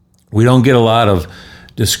 We don't get a lot of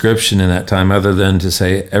description in that time other than to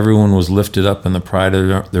say everyone was lifted up in the pride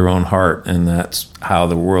of their own heart, and that's how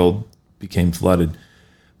the world became flooded.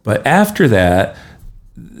 But after that,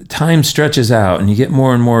 time stretches out and you get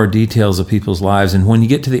more and more details of people's lives, and when you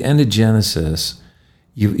get to the end of Genesis,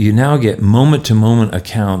 you now get moment-to-moment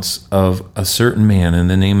accounts of a certain man, and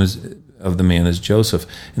the name of the man is Joseph.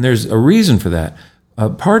 And there's a reason for that.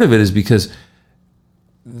 Part of it is because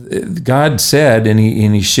God said, and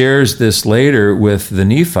he shares this later with the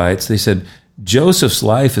Nephites, they said, Joseph's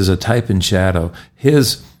life is a type and shadow.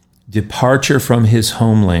 His departure from his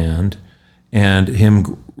homeland and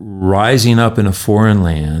him rising up in a foreign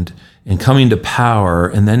land and coming to power,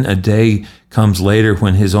 and then a day comes later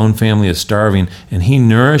when his own family is starving and he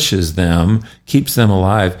nourishes them, keeps them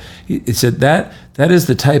alive. It said that is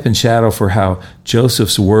the type and shadow for how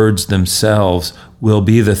Joseph's words themselves will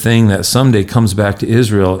be the thing that someday comes back to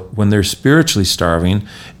Israel when they're spiritually starving,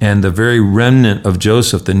 and the very remnant of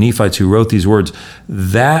Joseph, the Nephites who wrote these words,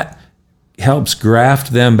 that helps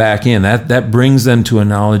graft them back in. That brings them to a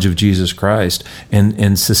knowledge of Jesus Christ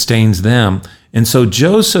and sustains them. And so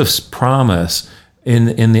Joseph's promise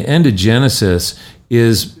in the end of Genesis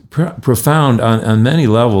is profound on many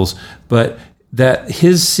levels, but that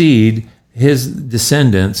his seed, his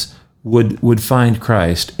descendants would find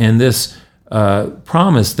Christ. And this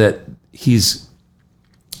promise that he's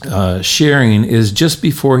sharing is just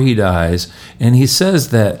before he dies. And he said,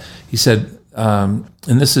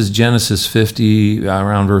 and this is Genesis 50,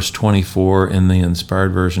 around verse 24 in the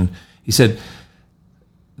Inspired Version. He said,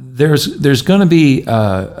 there's going to be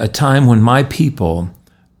a time when my people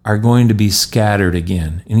are going to be scattered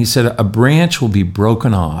again. And he said, a branch will be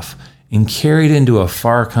broken off and carried into a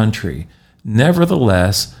far country.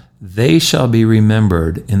 Nevertheless, they shall be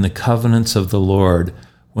remembered in the covenants of the Lord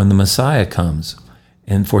when the Messiah comes.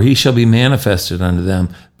 And for he shall be manifested unto them.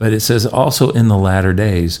 But it says also in the latter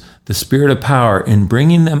days, the Spirit of power in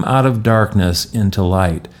bringing them out of darkness into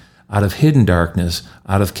light, out of hidden darkness,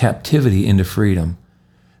 out of captivity into freedom.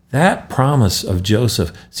 That promise of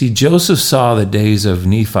Joseph. See, Joseph saw the days of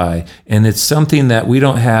Nephi, and it's something that we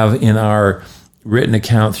don't have in our written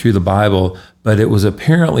account through the Bible, but it was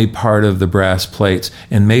apparently part of the brass plates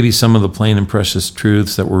and maybe some of the plain and precious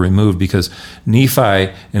truths that were removed, because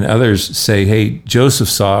Nephi and others say, hey, Joseph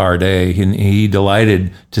saw our day, and he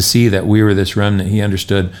delighted to see that we were this remnant. He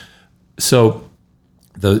understood. So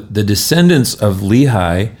the descendants of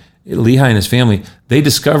Lehi and his family, they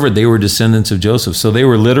discovered they were descendants of Joseph. So they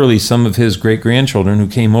were literally some of his great-grandchildren who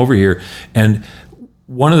came over here. And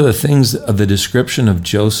one of the things of the description of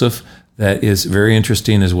Joseph that is very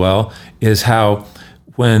interesting as well is how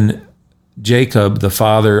when Jacob, the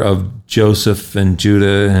father of Joseph and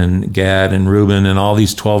Judah and Gad and Reuben and all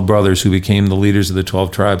these 12 brothers who became the leaders of the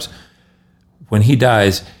 12 tribes, when he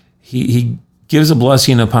dies, he gives a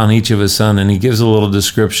blessing upon each of his son, and he gives a little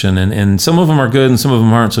description, and some of them are good and some of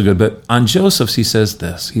them aren't so good. But on Joseph's, he says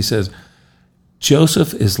this. He says,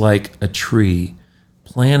 Joseph is like a tree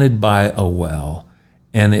planted by a well,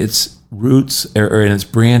 and its roots and its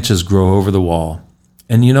branches grow over the wall.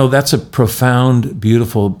 And that's a profound,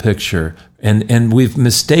 beautiful picture. And we've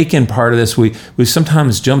mistaken part of this. We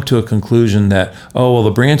sometimes jump to a conclusion that,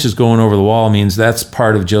 the branches going over the wall means that's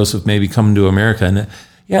part of Joseph maybe coming to America. And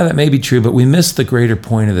yeah, that may be true, but we miss the greater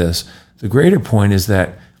point of this. The greater point is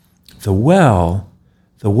that the well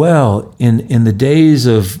in the days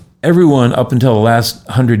of everyone up until the last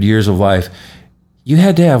 100 years of life, you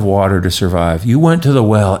had to have water to survive. You went to the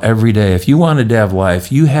well every day. If you wanted to have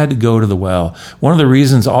life, you had to go to the well. One of the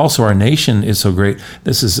reasons also our nation is so great,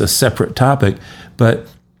 this is a separate topic, but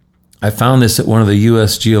I found this at one of the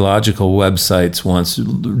U.S. geological websites once,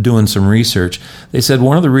 doing some research. They said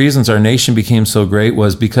one of the reasons our nation became so great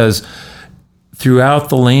was because throughout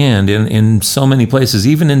the land, in so many places,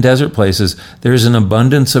 even in desert places, there's an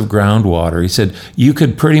abundance of groundwater. He said you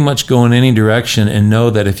could pretty much go in any direction and know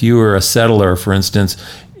that if you were a settler, for instance,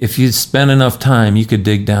 if you spent enough time, you could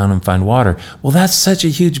dig down and find water. Well, that's such a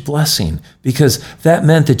huge blessing, because that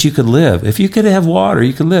meant that you could live. If you could have water,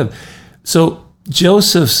 you could live. So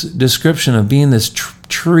Joseph's description of being this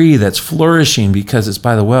tree that's flourishing because it's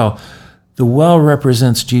by the well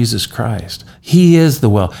represents Jesus Christ. He is the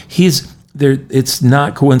well. He's there. It's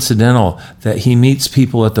not coincidental that he meets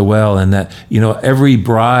people at the well, and that, every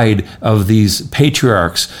bride of these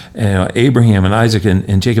patriarchs, Abraham and Isaac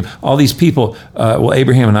and Jacob, all these people,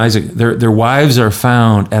 Abraham and Isaac, their wives are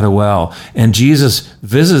found at a well, and Jesus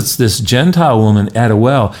visits this Gentile woman at a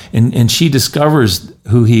well, and she discovers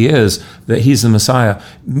who he is, that he's the Messiah,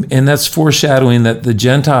 and that's foreshadowing that the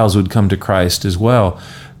Gentiles would come to Christ as well.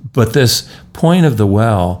 But this point of the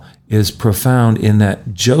well is profound in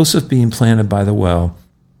that Joseph being planted by the well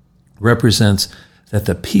represents that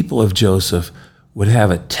the people of Joseph would have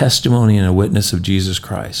a testimony and a witness of Jesus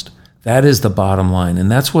Christ. That is the bottom line. And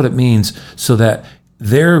that's what it means, so that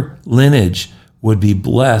their lineage would be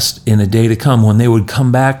blessed in a day to come when they would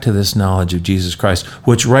come back to this knowledge of Jesus Christ,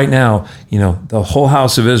 which right now, the whole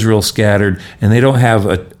house of Israel scattered, and they don't have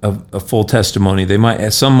a full testimony.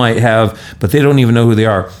 Some might have, but they don't even know who they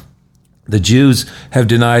are. The Jews have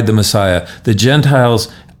denied the Messiah. The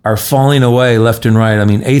Gentiles are falling away left and right. I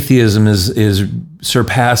mean, atheism is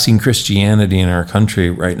surpassing Christianity in our country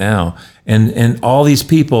right now. And all these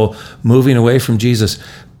people moving away from Jesus.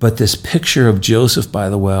 But this picture of Joseph by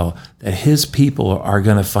the well, that his people are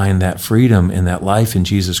going to find that freedom and that life in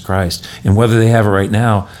Jesus Christ. And whether they have it right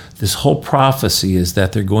now, this whole prophecy is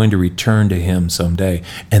that they're going to return to him someday.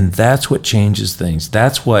 And that's what changes things.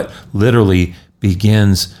 That's what literally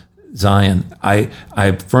begins Zion. I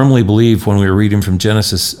firmly believe, when we were reading from 3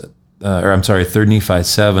 Nephi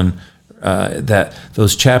 7, that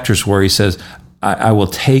those chapters where he says, I will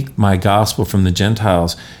take my gospel from the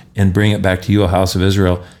Gentiles and bring it back to you, O house of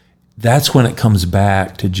Israel. That's when it comes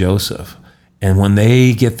back to Joseph. And when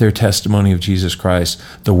they get their testimony of Jesus Christ,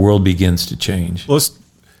 the world begins to change. Let's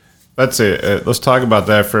talk about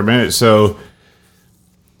that for a minute. So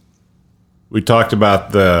we talked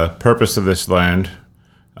about the purpose of this land.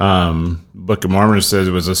 Book of Mormon says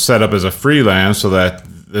it was set up as a free land so that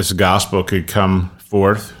this gospel could come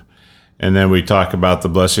forth. And then we talk about the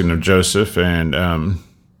blessing of Joseph, and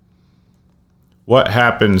what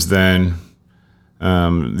happens then,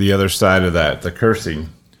 the other side of that, the cursing.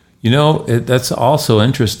 That's also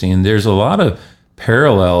interesting. There's a lot of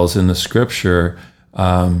parallels in the scripture,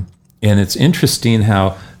 and it's interesting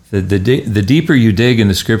how the deeper you dig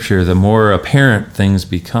into scripture, the more apparent things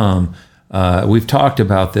become. We've talked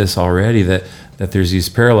about this already, that there's these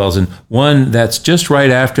parallels. And one that's just right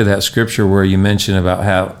after that scripture where you mention about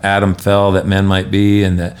how Adam fell, that men might be,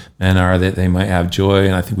 and that men are, that they might have joy.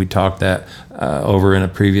 And I think we talked that over in a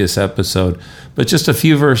previous episode. But just a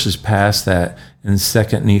few verses past that, in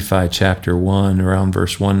 2 Nephi chapter 1, around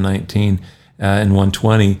verse 119 and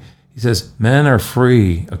 120, he says, men are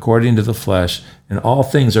free according to the flesh, and all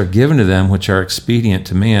things are given to them which are expedient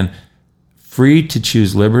to man, free to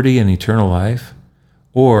choose liberty and eternal life,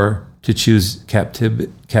 or to choose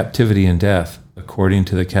captivity and death, according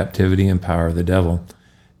to the captivity and power of the devil.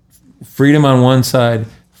 Freedom on one side,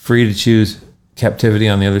 free to choose; captivity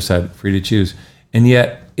on the other side, free to choose. And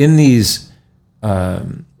yet, in these,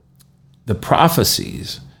 the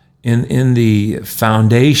prophecies, in the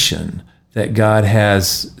foundation that God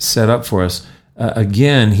has set up for us,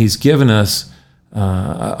 again, he's given us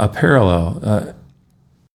a parallel.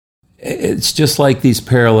 It's just like these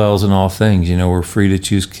parallels in all things. We're free to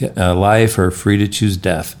choose life or free to choose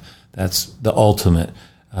death. That's the ultimate.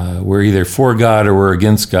 We're either for God or we're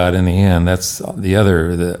against God in the end. That's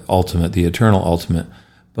the ultimate, the eternal ultimate.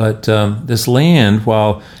 But this land,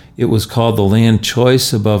 while it was called the land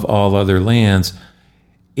choice above all other lands,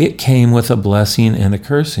 it came with a blessing and a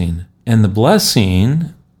cursing. And the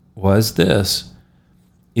blessing was this: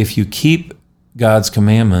 if you keep God's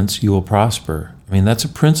commandments, you will prosper. I mean, that's a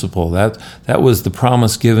principle. That was the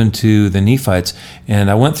promise given to the Nephites.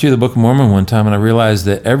 And I went through the Book of Mormon one time, and I realized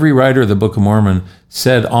that every writer of the Book of Mormon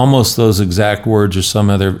said almost those exact words or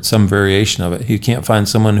some variation of it. You can't find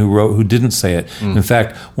someone who didn't say it. In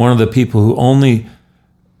fact, one of the people who only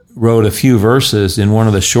wrote a few verses in one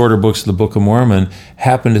of the shorter books of the Book of Mormon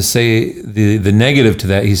happened to say the negative to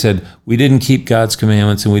that. He said, we didn't keep God's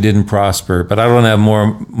commandments and we didn't prosper. But I don't have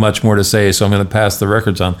much more to say, so I'm going to pass the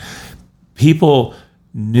records on. People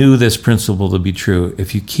knew this principle to be true.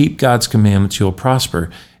 If you keep God's commandments, you'll prosper.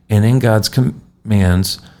 And in God's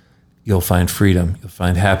commands you'll find freedom, you'll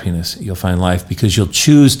find happiness, you'll find life, because you'll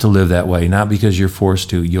choose to live that way, not because you're forced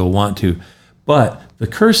to, you'll want to. But the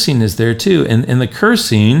cursing is there too. And the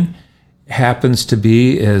cursing happens to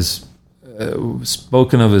be as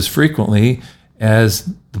spoken of as frequently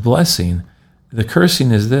as the blessing. The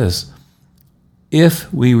cursing is this: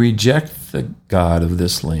 if we reject the God of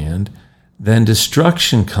this land, then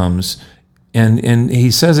destruction comes. And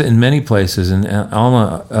he says it in many places. In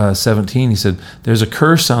Alma 17, he said, there's a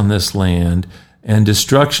curse on this land, and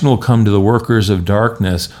destruction will come to the workers of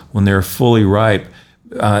darkness when they're fully ripe.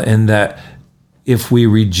 And that if we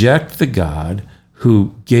reject the God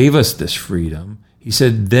who gave us this freedom, he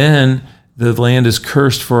said, then the land is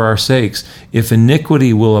cursed for our sakes. If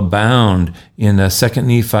iniquity will abound, in 2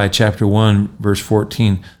 Nephi chapter 1, verse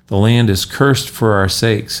 14, the land is cursed for our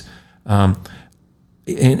sakes.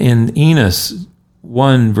 In Enos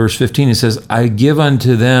 1, verse 15, it says, I give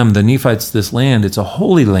unto them, the Nephites, this land. It's a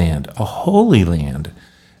holy land,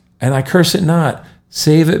 and I curse it not,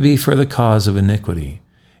 save it be for the cause of iniquity.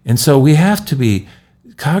 And so we have to be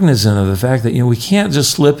cognizant of the fact that, we can't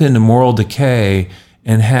just slip into moral decay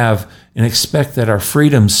and expect that our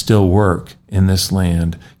freedoms still work in this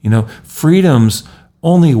land. Freedoms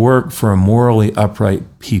only work for a morally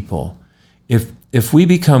upright people. If we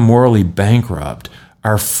become morally bankrupt,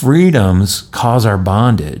 our freedoms cause our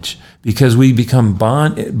bondage, because we become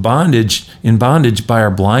bondage by our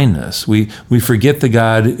blindness. We forget the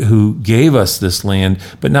God who gave us this land,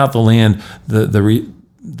 but not the land,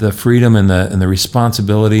 the freedom and the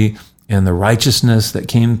responsibility and the righteousness that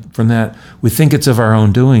came from that. We think it's of our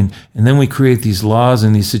own doing, and then we create these laws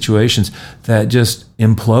and these situations that just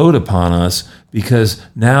implode upon us, because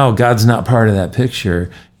now God's not part of that picture.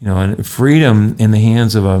 And freedom in the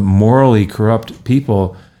hands of a morally corrupt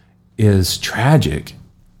people is tragic.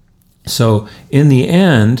 So in the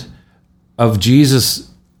end of Jesus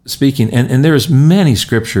speaking, and there's many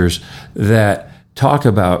scriptures that talk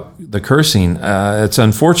about the cursing. It's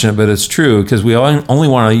unfortunate, but it's true, because we only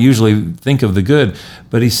want to usually think of the good.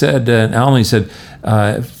 But he said, Alma,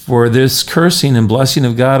 for this cursing and blessing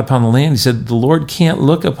of God upon the land, he said, the Lord can't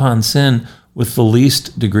look upon sin with the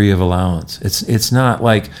least degree of allowance. It's not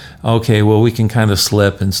like, okay, well, we can kind of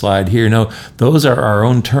slip and slide here. No, those are our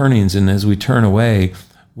own turnings, and as we turn away,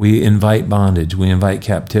 we invite bondage, we invite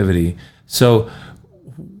captivity. So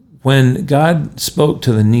when God spoke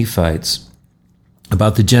to the Nephites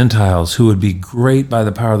about the Gentiles who would be great by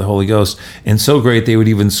the power of the Holy Ghost, and so great they would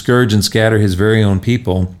even scourge and scatter his very own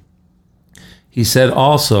people, he said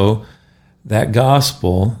also that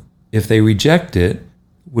gospel, if they reject it,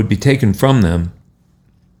 would be taken from them.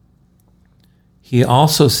 He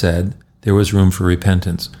also said there was room for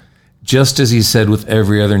repentance. Just as he said with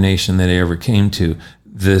every other nation that he ever came to,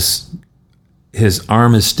 his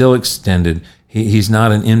arm is still extended. He's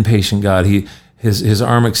not an impatient God. His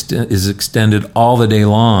arm is extended all the day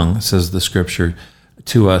long, says the scripture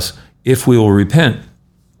to us, if we will repent.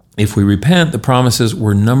 If we repent, the promises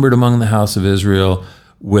were numbered among the house of Israel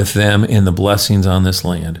with them in the blessings on this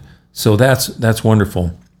land. So that's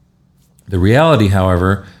wonderful. The reality,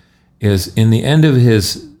 however, is in the end of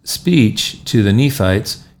his speech to the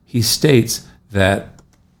Nephites, he states that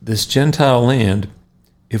this Gentile land,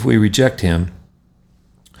 if we reject him,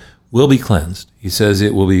 will be cleansed. He says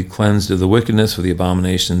it will be cleansed of the wickedness, of the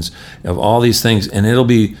abominations, of all these things, and it'll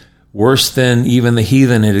be worse than even the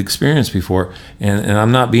heathen had experienced before. And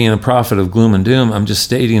I'm not being a prophet of gloom and doom. I'm just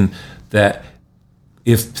stating that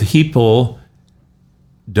if people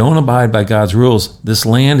don't abide by God's rules, this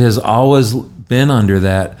land has always been under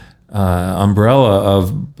that umbrella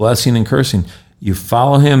of blessing and cursing. You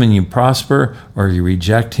follow him and you prosper, or you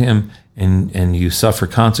reject him and you suffer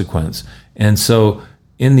consequence. And so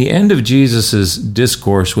in the end of Jesus's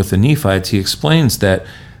discourse with the Nephites, he explains that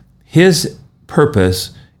his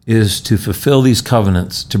purpose is to fulfill these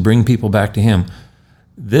covenants, to bring people back to him.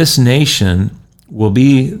 This nation will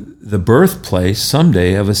be the birthplace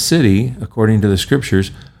someday of a city, according to the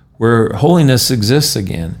scriptures, where holiness exists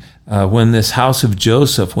again. When this house of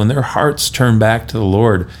Joseph, when their hearts turn back to the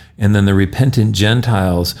Lord, and then the repentant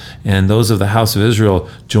Gentiles and those of the house of Israel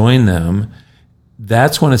join them,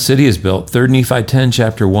 that's when a city is built. 3 Nephi 10,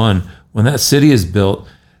 chapter 1. When that city is built,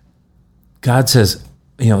 God says,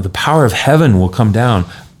 the power of heaven will come down.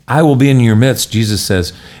 I will be in your midst, Jesus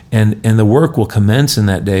says, and the work will commence in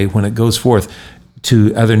that day when it goes forth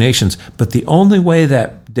to other nations. But the only way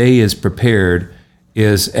that day is prepared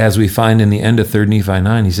is, as we find in the end of 3 Nephi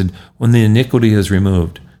 9, he said, when the iniquity is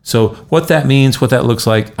removed. So what that means, what that looks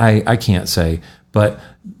like, I can't say. But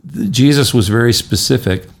Jesus was very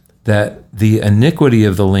specific that the iniquity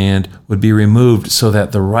of the land would be removed so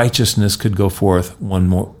that the righteousness could go forth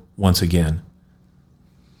once once again.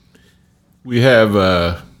 We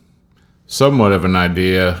have somewhat of an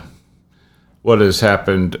idea what has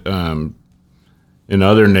happened in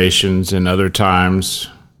other nations in other times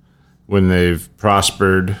when they've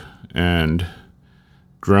prospered and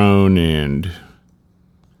grown and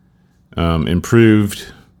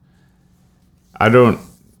improved.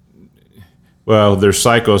 There's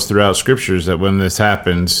cycles throughout scriptures that when this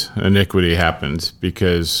happens, iniquity happens,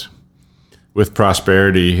 because with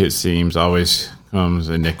prosperity, it seems, always comes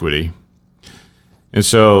iniquity. And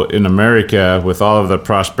so in America, with all of the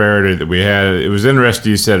prosperity that we had, it was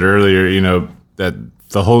interesting you said earlier, that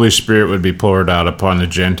the Holy Spirit would be poured out upon the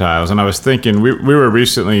Gentiles. And I was thinking, we were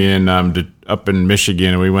recently up in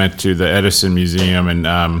Michigan, and we went to the Edison Museum,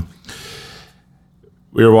 and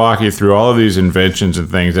we were walking through all of these inventions and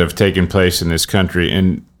things that have taken place in this country.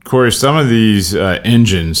 And, Corey, some of these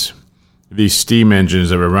engines, these steam engines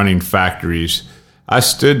that were running factories, I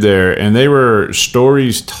stood there, and they were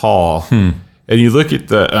stories tall. And you look at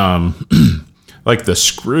the like the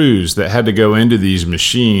screws that had to go into these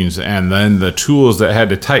machines, and then the tools that had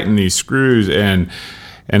to tighten these screws, and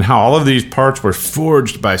how all of these parts were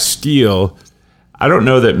forged by steel. I don't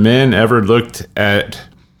know that men ever looked at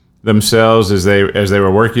themselves as they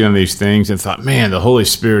were working on these things and thought, "Man, the Holy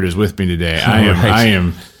Spirit is with me today. I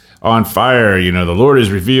am on fire. The Lord has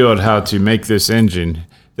revealed how to make this engine."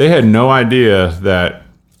 They had no idea that.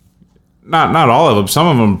 Not all of them. Some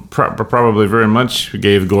of them probably very much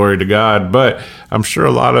gave glory to God, but I'm sure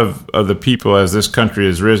a lot of the people, as this country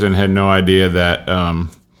has risen, had no idea that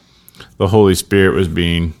the Holy Spirit was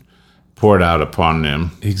being poured out upon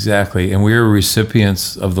them. Exactly. And we are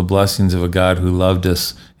recipients of the blessings of a God who loved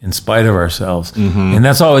us in spite of ourselves. Mm-hmm. And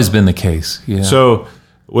that's always been the case. Yeah. So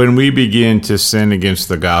when we begin to sin against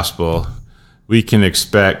the gospel, we can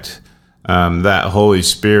expect that Holy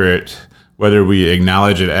Spirit, whether we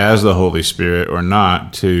acknowledge it as the Holy Spirit or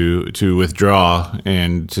not, to withdraw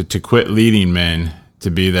and to quit leading men, to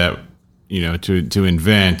be that, to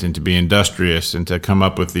invent and to be industrious and to come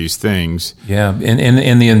up with these things. Yeah,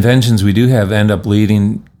 and the inventions we do have end up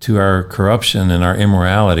leading to our corruption and our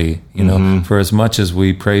immorality. For as much as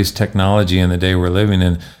we praise technology in the day we're living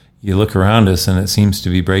in, you look around us and it seems to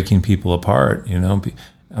be breaking people apart.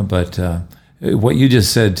 But what you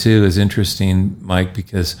just said too is interesting, Mike,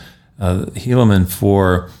 because Helaman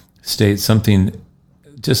 4 states something,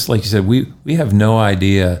 just like you said, we have no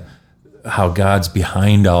idea how God's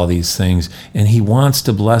behind all these things, and he wants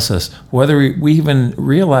to bless us. Whether we even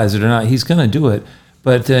realize it or not, he's going to do it.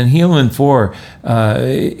 But in Helaman 4,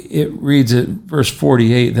 it reads at verse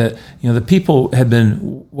 48 that the people had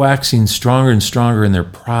been waxing stronger and stronger in their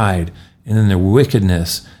pride and in their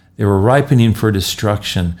wickedness. They were ripening for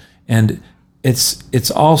destruction. And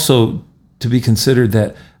it's also to be considered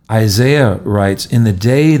that Isaiah writes, in the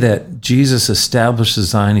day that Jesus establishes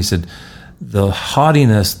Zion, he said, the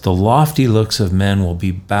haughtiness, the lofty looks of men will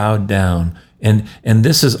be bowed down. And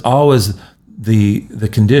this is always the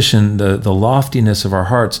condition, the loftiness of our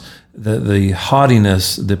hearts, the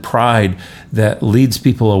haughtiness, the pride that leads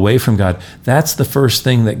people away from God. That's the first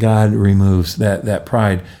thing that God removes, that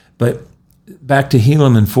pride. But back to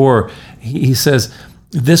Helaman 4, he says,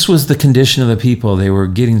 this was the condition of the people. They were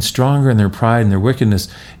getting stronger in their pride and their wickedness.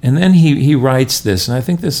 And then he writes this, and I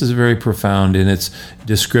think this is very profound in its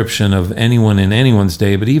description of anyone in anyone's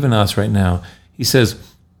day, but even us right now. He says,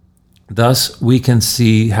 thus we can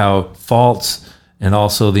see how faults and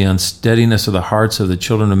also the unsteadiness of the hearts of the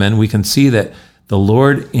children of men, we can see that the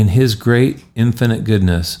Lord in his great infinite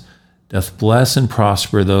goodness doth bless and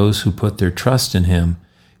prosper those who put their trust in him.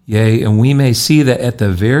 Yea, and we may see that at the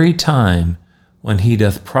very time when he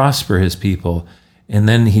doth prosper his people. And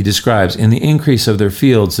then he describes, in the increase of their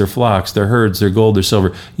fields, their flocks, their herds, their gold, their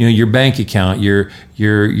silver, your bank account, your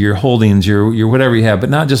holdings, your whatever you have, but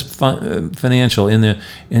not just financial, in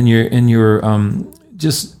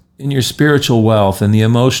your spiritual wealth and the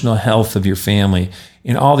emotional health of your family,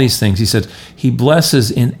 in all these things. He said, he blesses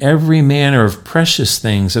in every manner of precious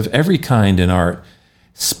things of every kind in art,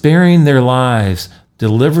 sparing their lives,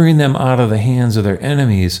 delivering them out of the hands of their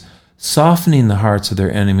enemies, softening the hearts of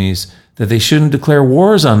their enemies, that they shouldn't declare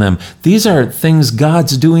wars on them. These are things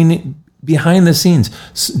God's doing behind the scenes,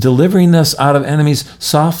 delivering us out of enemies,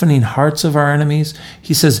 softening hearts of our enemies.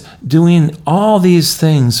 He says, doing all these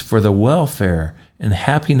things for the welfare and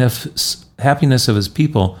happiness of his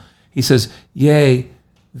people. He says, yea,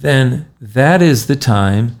 then that is the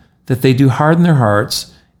time that they do harden their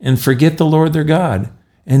hearts and forget the Lord their God,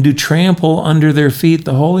 and do trample under their feet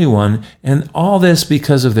the Holy One, and all this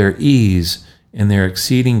because of their ease and their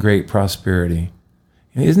exceeding great prosperity.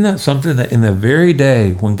 Isn't that something that in the very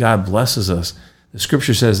day when God blesses us, the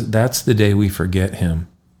Scripture says that's the day we forget Him.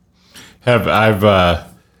 Have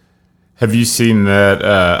you seen that?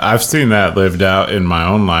 I've seen that lived out in my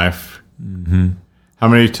own life. Mm-hmm. How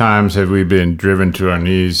many times have we been driven to our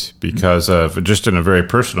knees because of, just in a very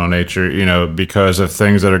personal nature, because of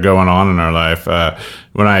things that are going on in our life?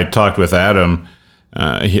 When I talked with Adam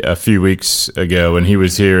a few weeks ago, when he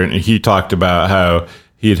was here, and he talked about how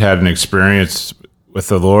he had an experience with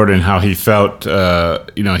the Lord and how he felt,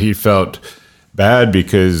 he felt bad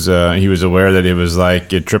because he was aware that it was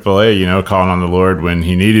like at AAA, calling on the Lord when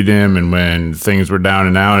he needed him and when things were down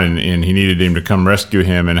and out, and he needed him to come rescue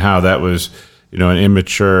him, and how that was an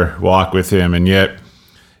immature walk with him. And yet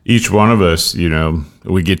each one of us,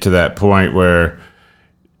 we get to that point where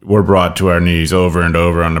we're brought to our knees over and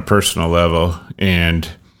over on a personal level. And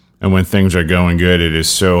when things are going good, it is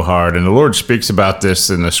so hard. And the Lord speaks about this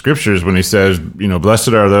in the Scriptures when he says,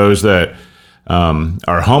 blessed are those that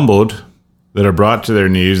are humbled, that are brought to their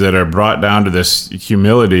knees, that are brought down to this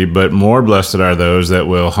humility, but more blessed are those that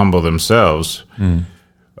will humble themselves.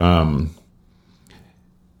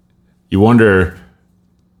 You wonder,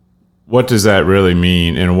 what does that really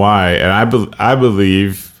mean and why? And I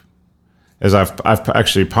believe, as I've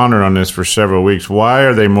actually pondered on this for several weeks, why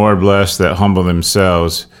are they more blessed that humble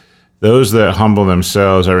themselves? Those that humble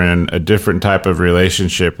themselves are in a different type of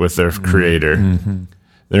relationship with their Creator. Mm-hmm.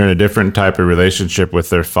 They're in a different type of relationship with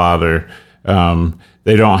their Father.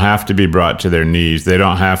 They don't have to be brought to their knees. They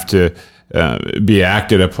don't have to be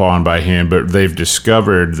acted upon by Him, but they've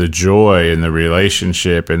discovered the joy in the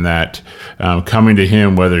relationship, and that coming to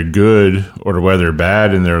Him, whether good or whether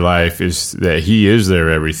bad in their life, is that He is their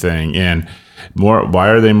everything. And why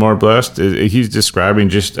are they more blessed? He's describing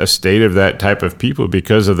just a state of that type of people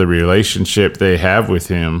because of the relationship they have with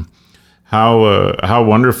Him. How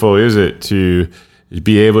wonderful is it to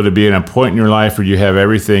be able to be in a point in your life where you have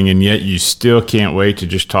everything, and yet you still can't wait to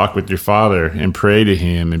just talk with your Father and pray to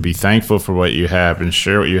Him and be thankful for what you have and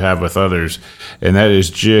share what you have with others. And that is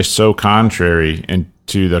just so contrary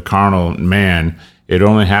to the carnal man. It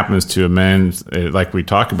only happens to a man, like we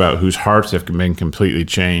talk about, whose hearts have been completely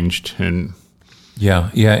changed. And yeah.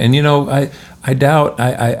 And I doubt,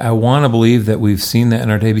 I want to believe that we've seen that in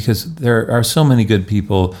our day, because there are so many good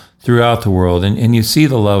people throughout the world, and you see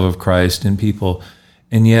the love of Christ in people.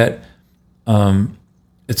 And yet,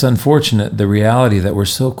 it's unfortunate, the reality that we're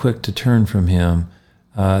so quick to turn from Him.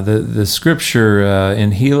 The Scripture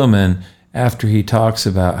in Helaman, after he talks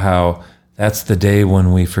about how that's the day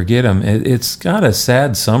when we forget Him, it's got a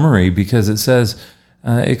sad summary, because it says,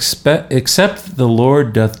 except the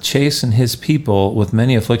Lord doth chasten His people with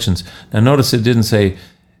many afflictions. Now notice it didn't say,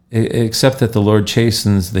 except that the Lord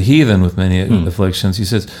chastens the heathen with many afflictions. He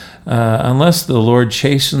says, unless the Lord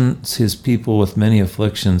chastens His people with many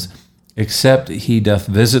afflictions, except He doth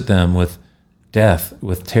visit them with death,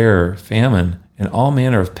 with terror, famine, and all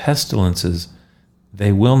manner of pestilences,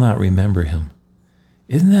 they will not remember Him.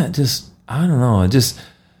 Isn't that just, I don't know,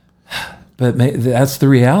 but that's the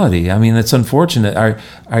reality. I mean, it's unfortunate.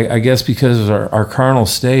 I guess because of our carnal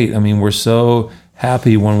state, I mean, we're so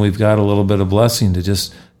happy when we've got a little bit of blessing to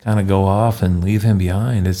just kind of go off and leave Him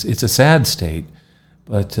behind. It's a sad state,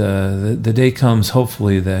 but the day comes,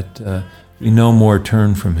 hopefully, that we no more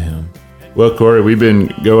turn from Him. Well, Corey, we've been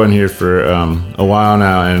going here for a while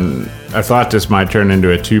now, and I thought this might turn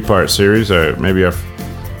into a 2-part series, or maybe our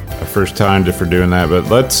first time for doing that.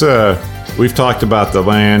 But we've talked about the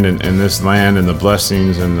land and this land and the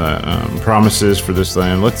blessings and the promises for this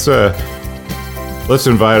land. Let's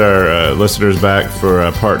invite our listeners back for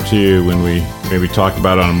part 2, when we maybe talk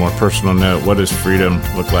about, on a more personal note, what does freedom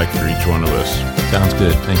look like for each one of us. Sounds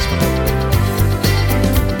good. Thanks, man.